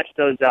if you watch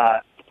those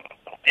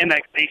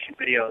MX Nation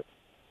videos,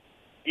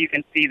 you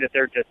can see that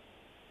they're just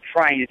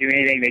trying to do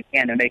anything they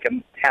can to make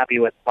him happy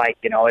with the bike.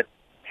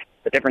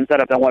 It's a different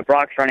setup than what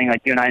Brock's running.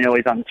 Like you and I know,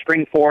 he's on the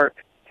spring fork.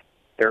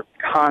 They're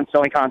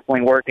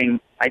constantly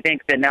working. I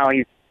think that now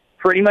he's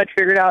pretty much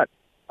figured out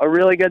a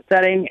really good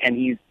setting and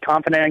he's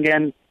confident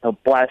again, he'll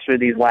blast through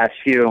these last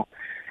few.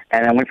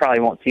 And then we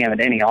probably won't see him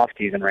at any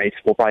off-season race.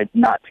 We'll probably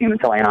not see him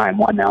until Anaheim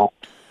 1 now.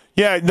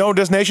 Yeah, no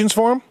designations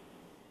for him?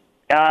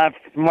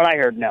 From what I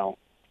heard, no.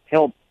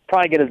 He'll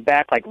probably get his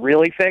back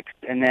really fixed,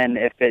 and then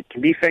if it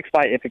can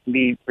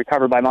be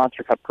recovered by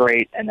Monster Cup,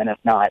 great. And then if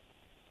not,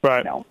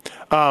 right. No.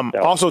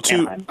 Also,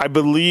 too,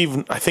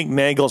 Anaheim. I think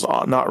Nagel's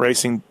not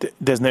racing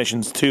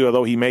designations too,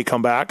 although he may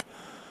come back.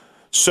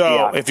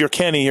 So if you're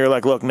Kenny, you're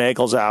like, look,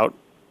 Nagel's out.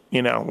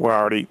 We're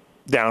already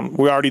down.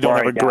 We already don't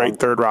have a great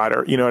third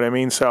rider. You know what I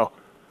mean? So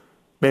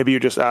maybe you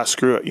just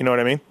screw it. You know what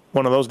I mean?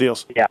 One of those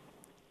deals. Yeah.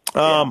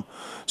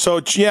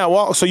 So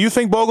you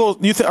think Bogle?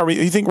 You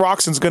think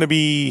Roxon's going to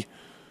be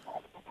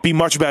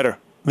much better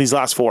these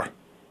last four?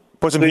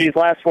 These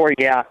last four,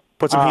 yeah.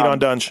 Put some heat on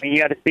Dunge. You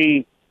got to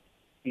see.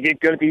 You did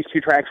good at these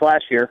two tracks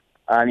last year.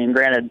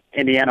 Granted,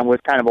 Indiana was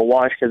kind of a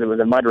wash because it was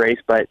a mud race,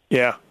 but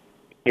yeah,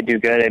 he'd do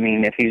good.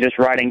 If he's just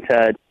riding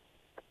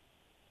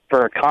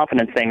for a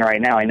confidence thing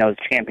right now, he knows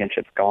the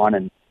championship's gone,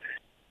 and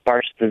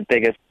Bart's his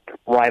biggest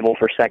rival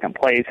for second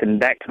place,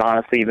 and that could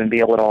honestly even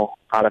be a little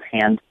out of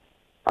hand.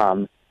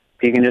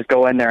 If you can just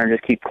go in there and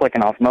just keep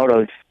clicking off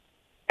motos,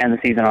 end the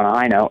season on a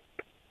high note.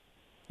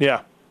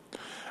 Yeah.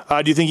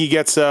 Do you think he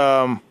gets?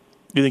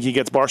 Do you think he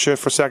gets Barsha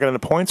for second in the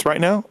points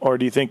right now, or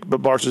do you think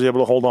Barsha's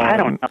able to hold on? I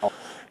don't know.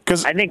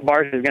 I think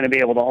Barsha is going to be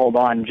able to hold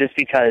on just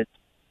because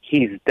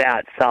he's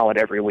that solid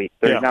every week.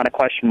 There's not a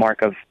question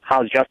mark of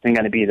how's Justin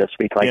going to be this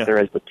week there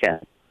is with Ken.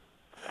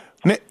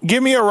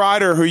 Give me a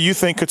rider who you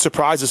think could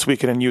surprise this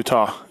weekend in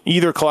Utah,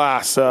 either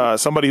class,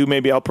 somebody who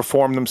maybe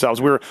outperformed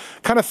themselves. We were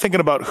kind of thinking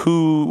about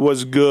who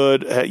was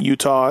good at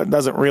Utah. It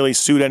doesn't really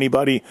suit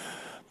anybody,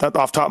 not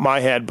off the top of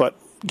my head, but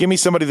give me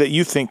somebody that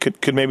you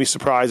think could maybe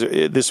surprise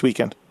this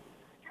weekend.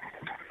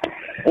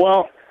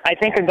 Well, I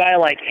think a guy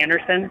like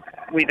Anderson,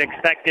 we've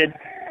expected,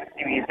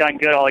 he's done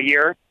good all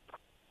year,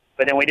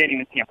 but then we didn't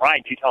even see him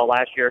ride Utah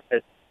last year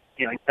because,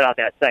 he put out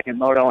that second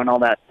moto and all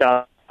that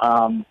stuff.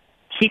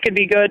 He could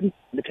be good,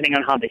 depending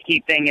on how the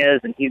heat thing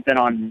is, and he's been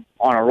on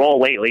a roll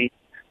lately,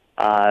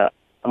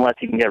 unless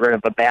he can get rid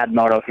of a bad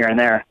moto here and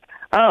there.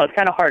 I don't know, it's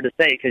kind of hard to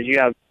say because you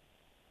have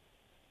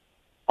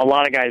a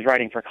lot of guys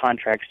riding for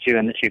contracts, too,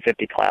 in the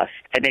 250 class.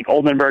 I think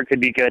Oldenburg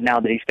could be good now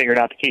that he's figured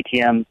out the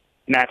KTM.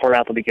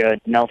 McElrath will be good.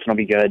 Nelson will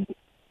be good.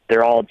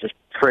 They're all just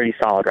pretty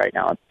solid right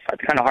now.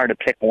 It's kind of hard to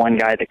pick one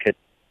guy that could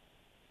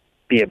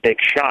be a big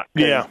shock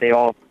because they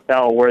all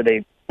fell where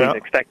they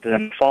expected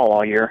them to fall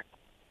all year.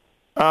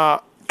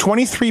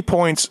 23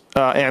 points,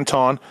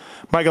 Anton.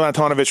 Michael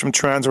Antonovich from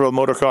Transworld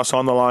Motocross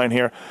on the line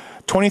here.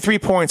 23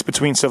 points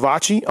between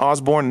Savacci,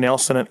 Osborne,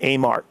 Nelson, and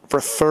Amart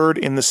for third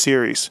in the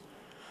series.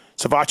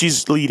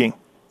 Savacci's leading.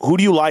 Who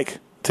do you like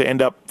to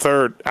end up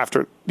third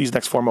after these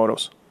next four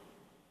motos?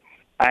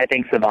 I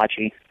think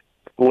Savacci.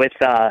 With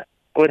how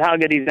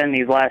good he's been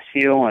these last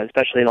few,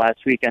 especially last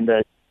weekend,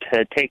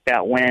 to take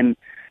that win,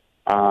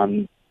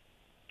 sounds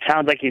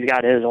like he's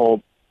got his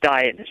whole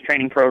diet and his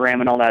training program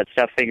and all that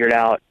stuff figured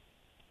out.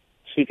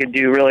 He could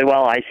do really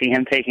well. I see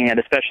him taking it,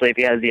 especially if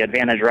he has the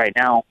advantage right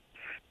now.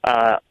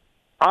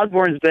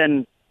 Osborne's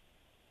been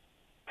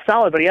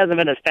solid, but he hasn't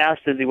been as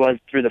fast as he was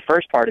through the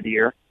first part of the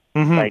year.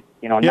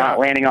 Mm-hmm. Not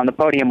landing on the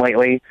podium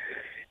lately.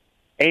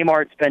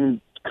 Amart's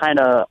been kind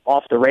of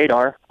off the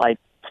radar,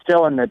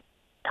 still in the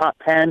top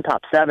 10,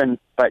 top 7,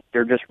 but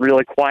they're just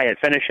really quiet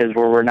finishes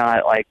where we're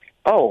not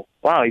oh,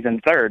 wow, he's in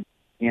third,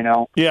 Yeah.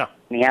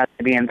 And he has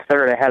to be in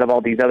third ahead of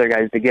all these other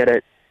guys to get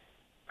it.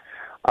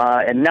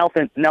 And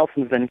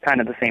Nelson's been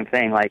kind of the same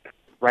thing,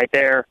 right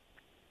there,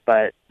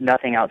 but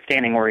nothing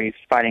outstanding where he's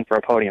fighting for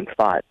a podium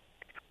spot.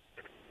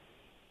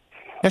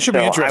 That should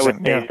be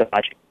interesting. I would say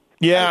Savacci.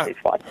 Yeah.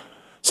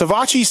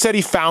 Savacci said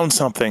he found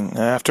something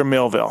after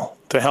Millville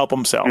to help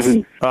himself,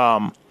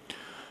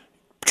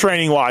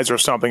 training-wise or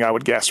something, I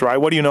would guess, right?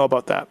 What do you know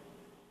about that?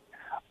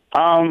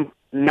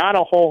 Not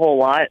a whole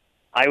lot.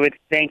 I would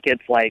think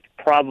it's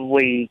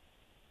probably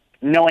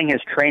knowing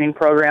his training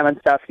program and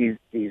stuff. He's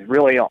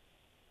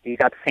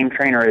got the same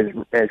trainer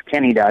as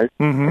Kenny does,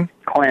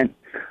 Clint.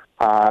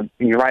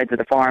 He rides at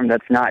the farm.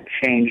 That's not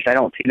changed. I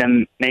don't see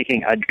them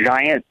making a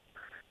giant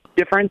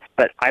difference,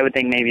 but I would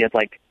think maybe it's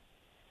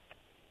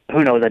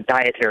who knows, a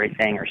dietary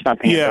thing or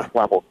something at this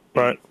level.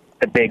 Right.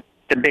 The big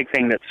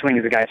thing that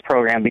swings the guy's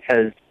program,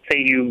 because say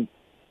you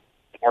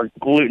are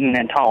gluten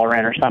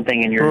intolerant or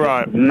something and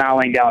you're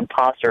mowing down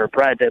pasta or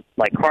bread that's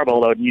carbo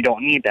load, and you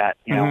don't need that.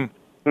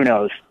 Who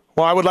knows?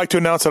 Well, I would like to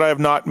announce that I have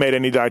not made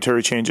any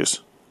dietary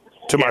changes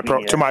to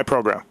my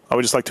program. I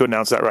would just like to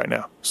announce that right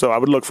now. So I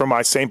would look for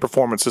my same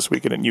performance this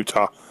weekend in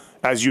Utah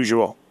as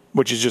usual,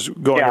 which is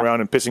just going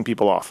around and pissing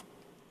people off.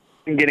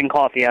 And getting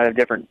coffee out of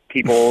different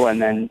people and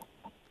then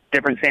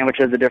different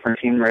sandwiches at different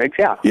team rigs.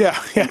 Yeah.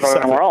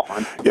 Program we're all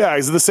on. Yeah,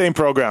 it's the same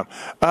program.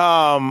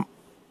 All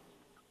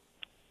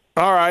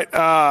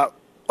right.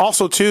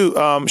 Also, too,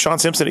 Sean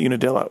Simpson at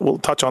Unadilla. We'll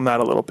touch on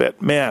that a little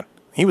bit. Man,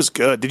 he was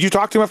good. Did you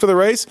talk to him after the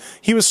race?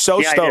 He was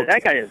so stoked.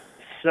 That guy is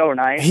so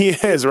nice. He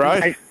is,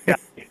 right?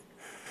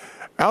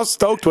 How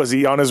stoked was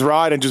he on his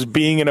ride and just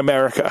being in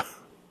America?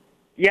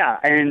 Yeah,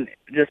 and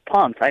just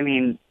pumped. I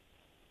mean,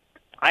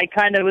 I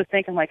kind of was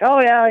thinking like,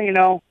 oh yeah,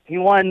 he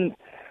won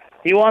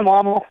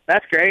Lommel.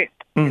 That's great.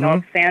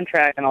 Sand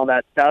track and all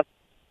that stuff.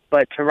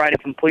 But to ride a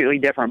completely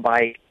different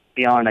bike,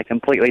 be on a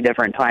completely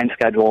different time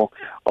schedule,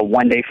 a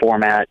one-day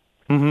format,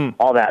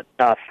 all that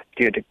stuff,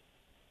 dude, to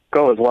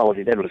go as well as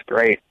he did was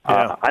great.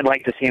 Yeah. I'd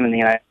like to see him in the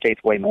United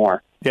States way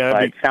more. Yeah,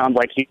 but it sounds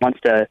like he wants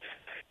to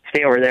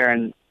stay over there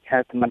and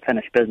has some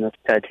unfinished business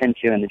to attend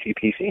to in the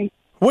GP scene.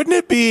 Wouldn't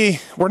it be?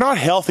 We're not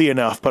healthy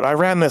enough, but I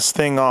ran this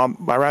thing on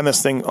by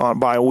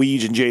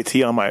Weege and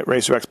JT on my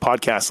RacerX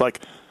podcast. Like,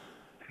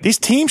 these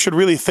teams should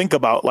really think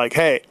about, like,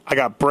 hey, I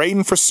got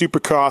Brayton for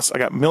Supercross, I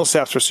got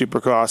Millsaps for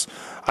Supercross,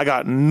 I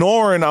got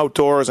Norin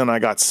outdoors, and I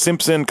got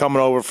Simpson coming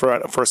over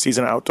for a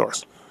season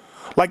outdoors.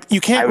 Like,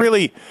 you can't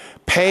really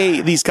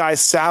pay these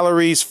guys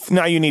salaries.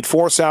 Now you need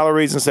 4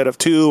 salaries instead of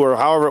 2, or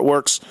however it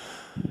works,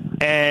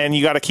 and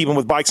you got to keep them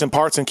with bikes and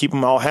parts and keep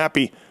them all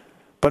happy.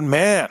 But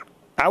man,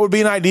 that would be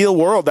an ideal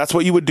world. That's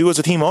what you would do as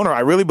a team owner. I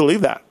really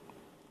believe that.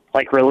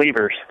 Like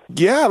relievers.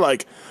 Yeah,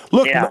 like,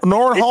 look,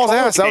 Norin hauls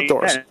ass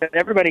outdoors.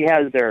 Everybody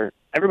has their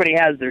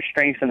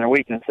strengths and their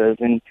weaknesses,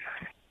 and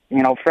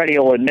Freddie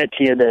will admit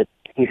to you that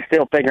he's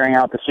still figuring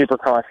out the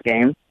Supercross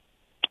game.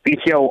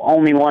 BTO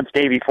only wants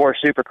Davey for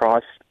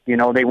Supercross.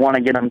 They want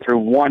to get him through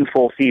one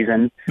full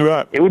season.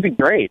 Right. It would be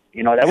great.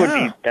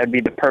 That'd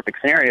be the perfect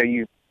scenario.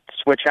 You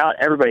switch out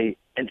everybody,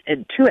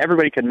 and two,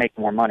 everybody could make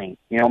more money.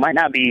 It might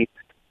not be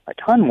a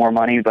ton more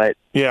money, but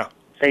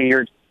say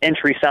your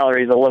entry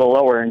salary is a little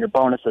lower and your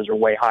bonuses are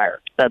way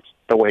higher. That's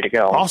the way to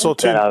go. Also,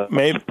 too,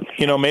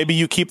 maybe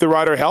you keep the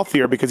rider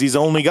healthier because he's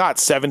only got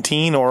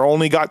 17 or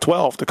only got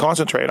 12 to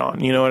concentrate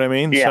on. You know what I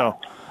mean? Yeah. So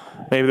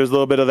maybe there's a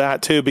little bit of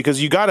that, too,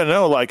 because you got to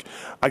know, like,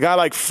 a guy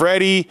like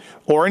Freddie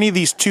or any of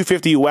these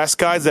 250 West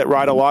guys that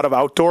ride a lot of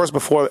outdoors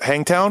before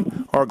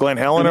Hangtown or Glen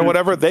Helen or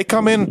whatever, they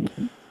come in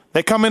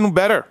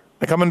better.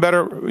 They come in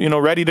better,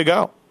 ready to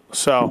go.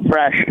 So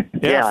fresh.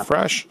 Yeah,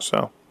 fresh.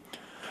 So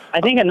I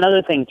think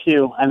another thing,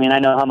 too, I mean, I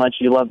know how much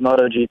you love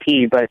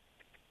MotoGP, but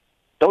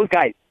those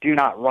guys do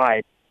not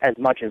ride as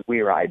much as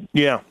we ride.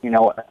 Yeah.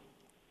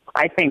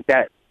 I think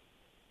that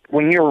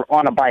when you're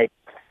on a bike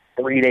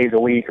 3 days a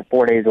week or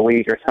 4 days a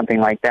week or something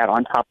like that,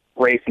 on top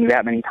of racing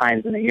that many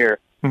times in a year,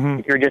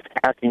 you're just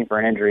asking for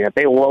an injury. If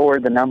they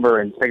lowered the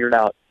number and figured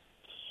out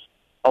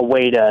a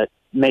way to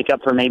make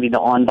up for maybe the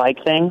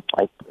on-bike thing,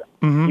 like,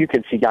 you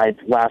could see guys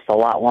last a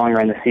lot longer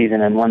in the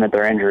season and limit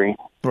their injury.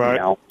 Right.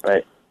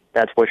 But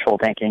that's wishful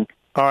thinking.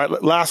 All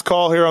right, last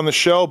call here on the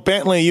show.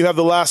 Bentley, you have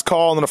the last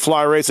call on the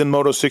Fly Racing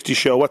Moto 60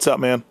 show. What's up,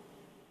 man?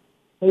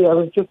 Hey, I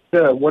was just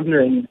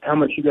wondering how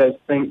much you guys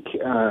think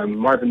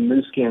Marvin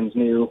Musquin's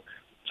new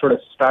sort of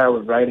style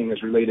of riding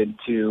is related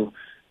to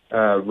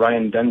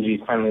Ryan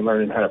Dungey finally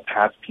learning how to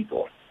pass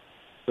people.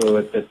 So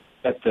at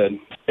the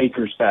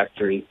Baker's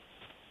factory,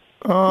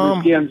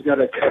 Musquin's got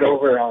to cut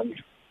over on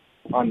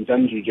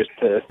Dungey just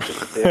to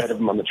stay ahead of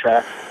him on the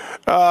track.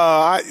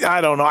 I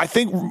don't know. I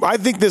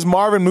think this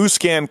Marvin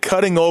Musquin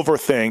cutting over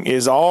thing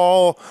is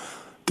all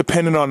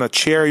dependent on the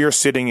chair you're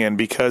sitting in,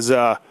 because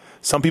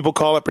some people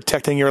call it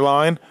protecting your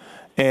line,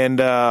 and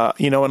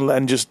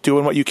and just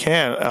doing what you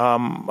can.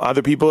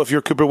 Other people, if you're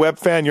a Cooper Webb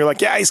fan, you're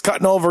like, yeah, he's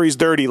cutting over, he's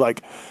dirty.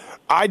 Like,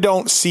 I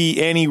don't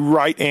see any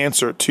right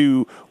answer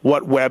to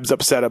what Webb's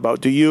upset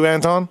about. Do you,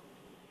 Anton?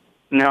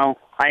 No.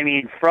 I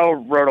mean, Fro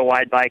rode a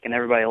wide bike and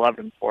everybody loved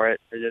him for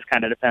it. It just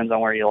kind of depends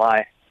on where you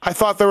lie. I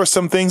thought there were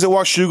some things at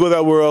Washougal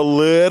that were a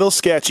little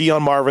sketchy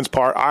on Marvin's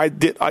part.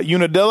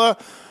 Unadilla,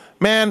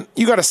 man,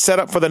 you got to set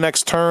up for the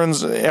next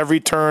turns, every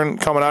turn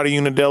coming out of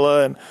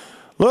Unadilla, and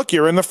look,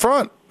 you're in the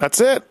front. That's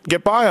it.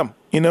 Get by them.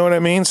 You know what I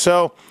mean?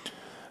 So,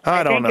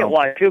 I don't know.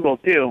 I think at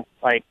Washougal, too,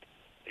 like,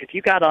 if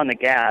you got on the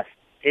gas,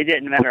 it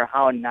didn't matter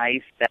how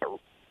nice that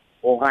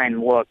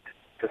line looked.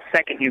 The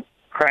second you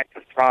cracked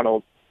the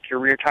throttle, your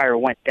rear tire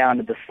went down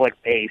to the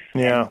slick base.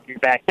 Yeah. And your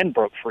back end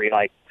broke free.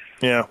 Like,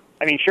 yeah.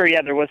 I mean, sure,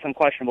 yeah, there was some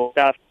questionable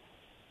stuff,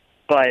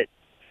 but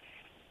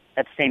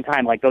at the same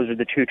time, like, those are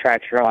the two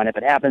tracks you're on. If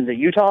it happens at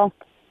Utah,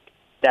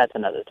 that's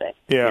another thing.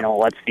 Yeah.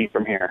 Let's see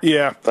from here.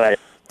 Yeah. But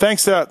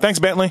thanks,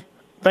 Bentley.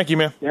 Thank you,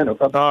 man. Yeah, no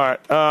problem. All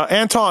right.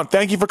 Anton,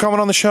 thank you for coming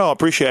on the show. I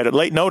appreciate it.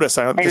 Late notice.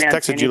 I just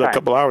texted you a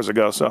couple hours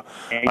ago, so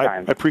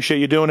I appreciate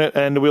you doing it,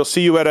 and we'll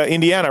see you at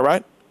Indiana,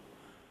 right?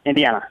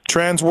 Indiana.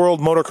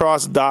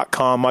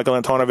 Transworldmotocross.com. Michael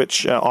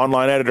Antonovich,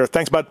 online editor.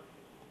 Thanks, bud.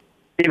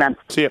 See you, man.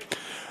 See you.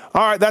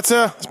 All right, it's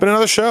been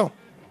another show.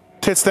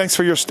 Tits, thanks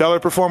for your stellar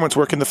performance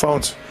working the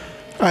phones.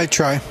 I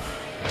try.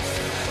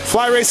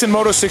 Fly Racing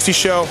Moto 60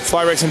 show,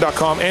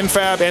 flyracing.com,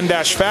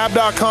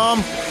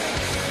 nfab-fab.com.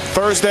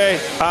 Thursday,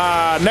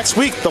 next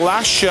week, the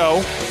last show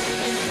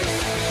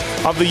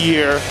of the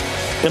year,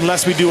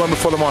 unless we do one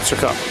before the Monster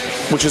Cup,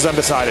 which is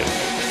undecided.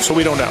 So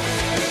we don't know.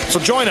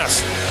 So join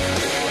us.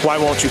 Why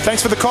won't you?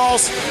 Thanks for the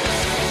calls.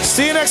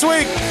 See you next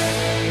week.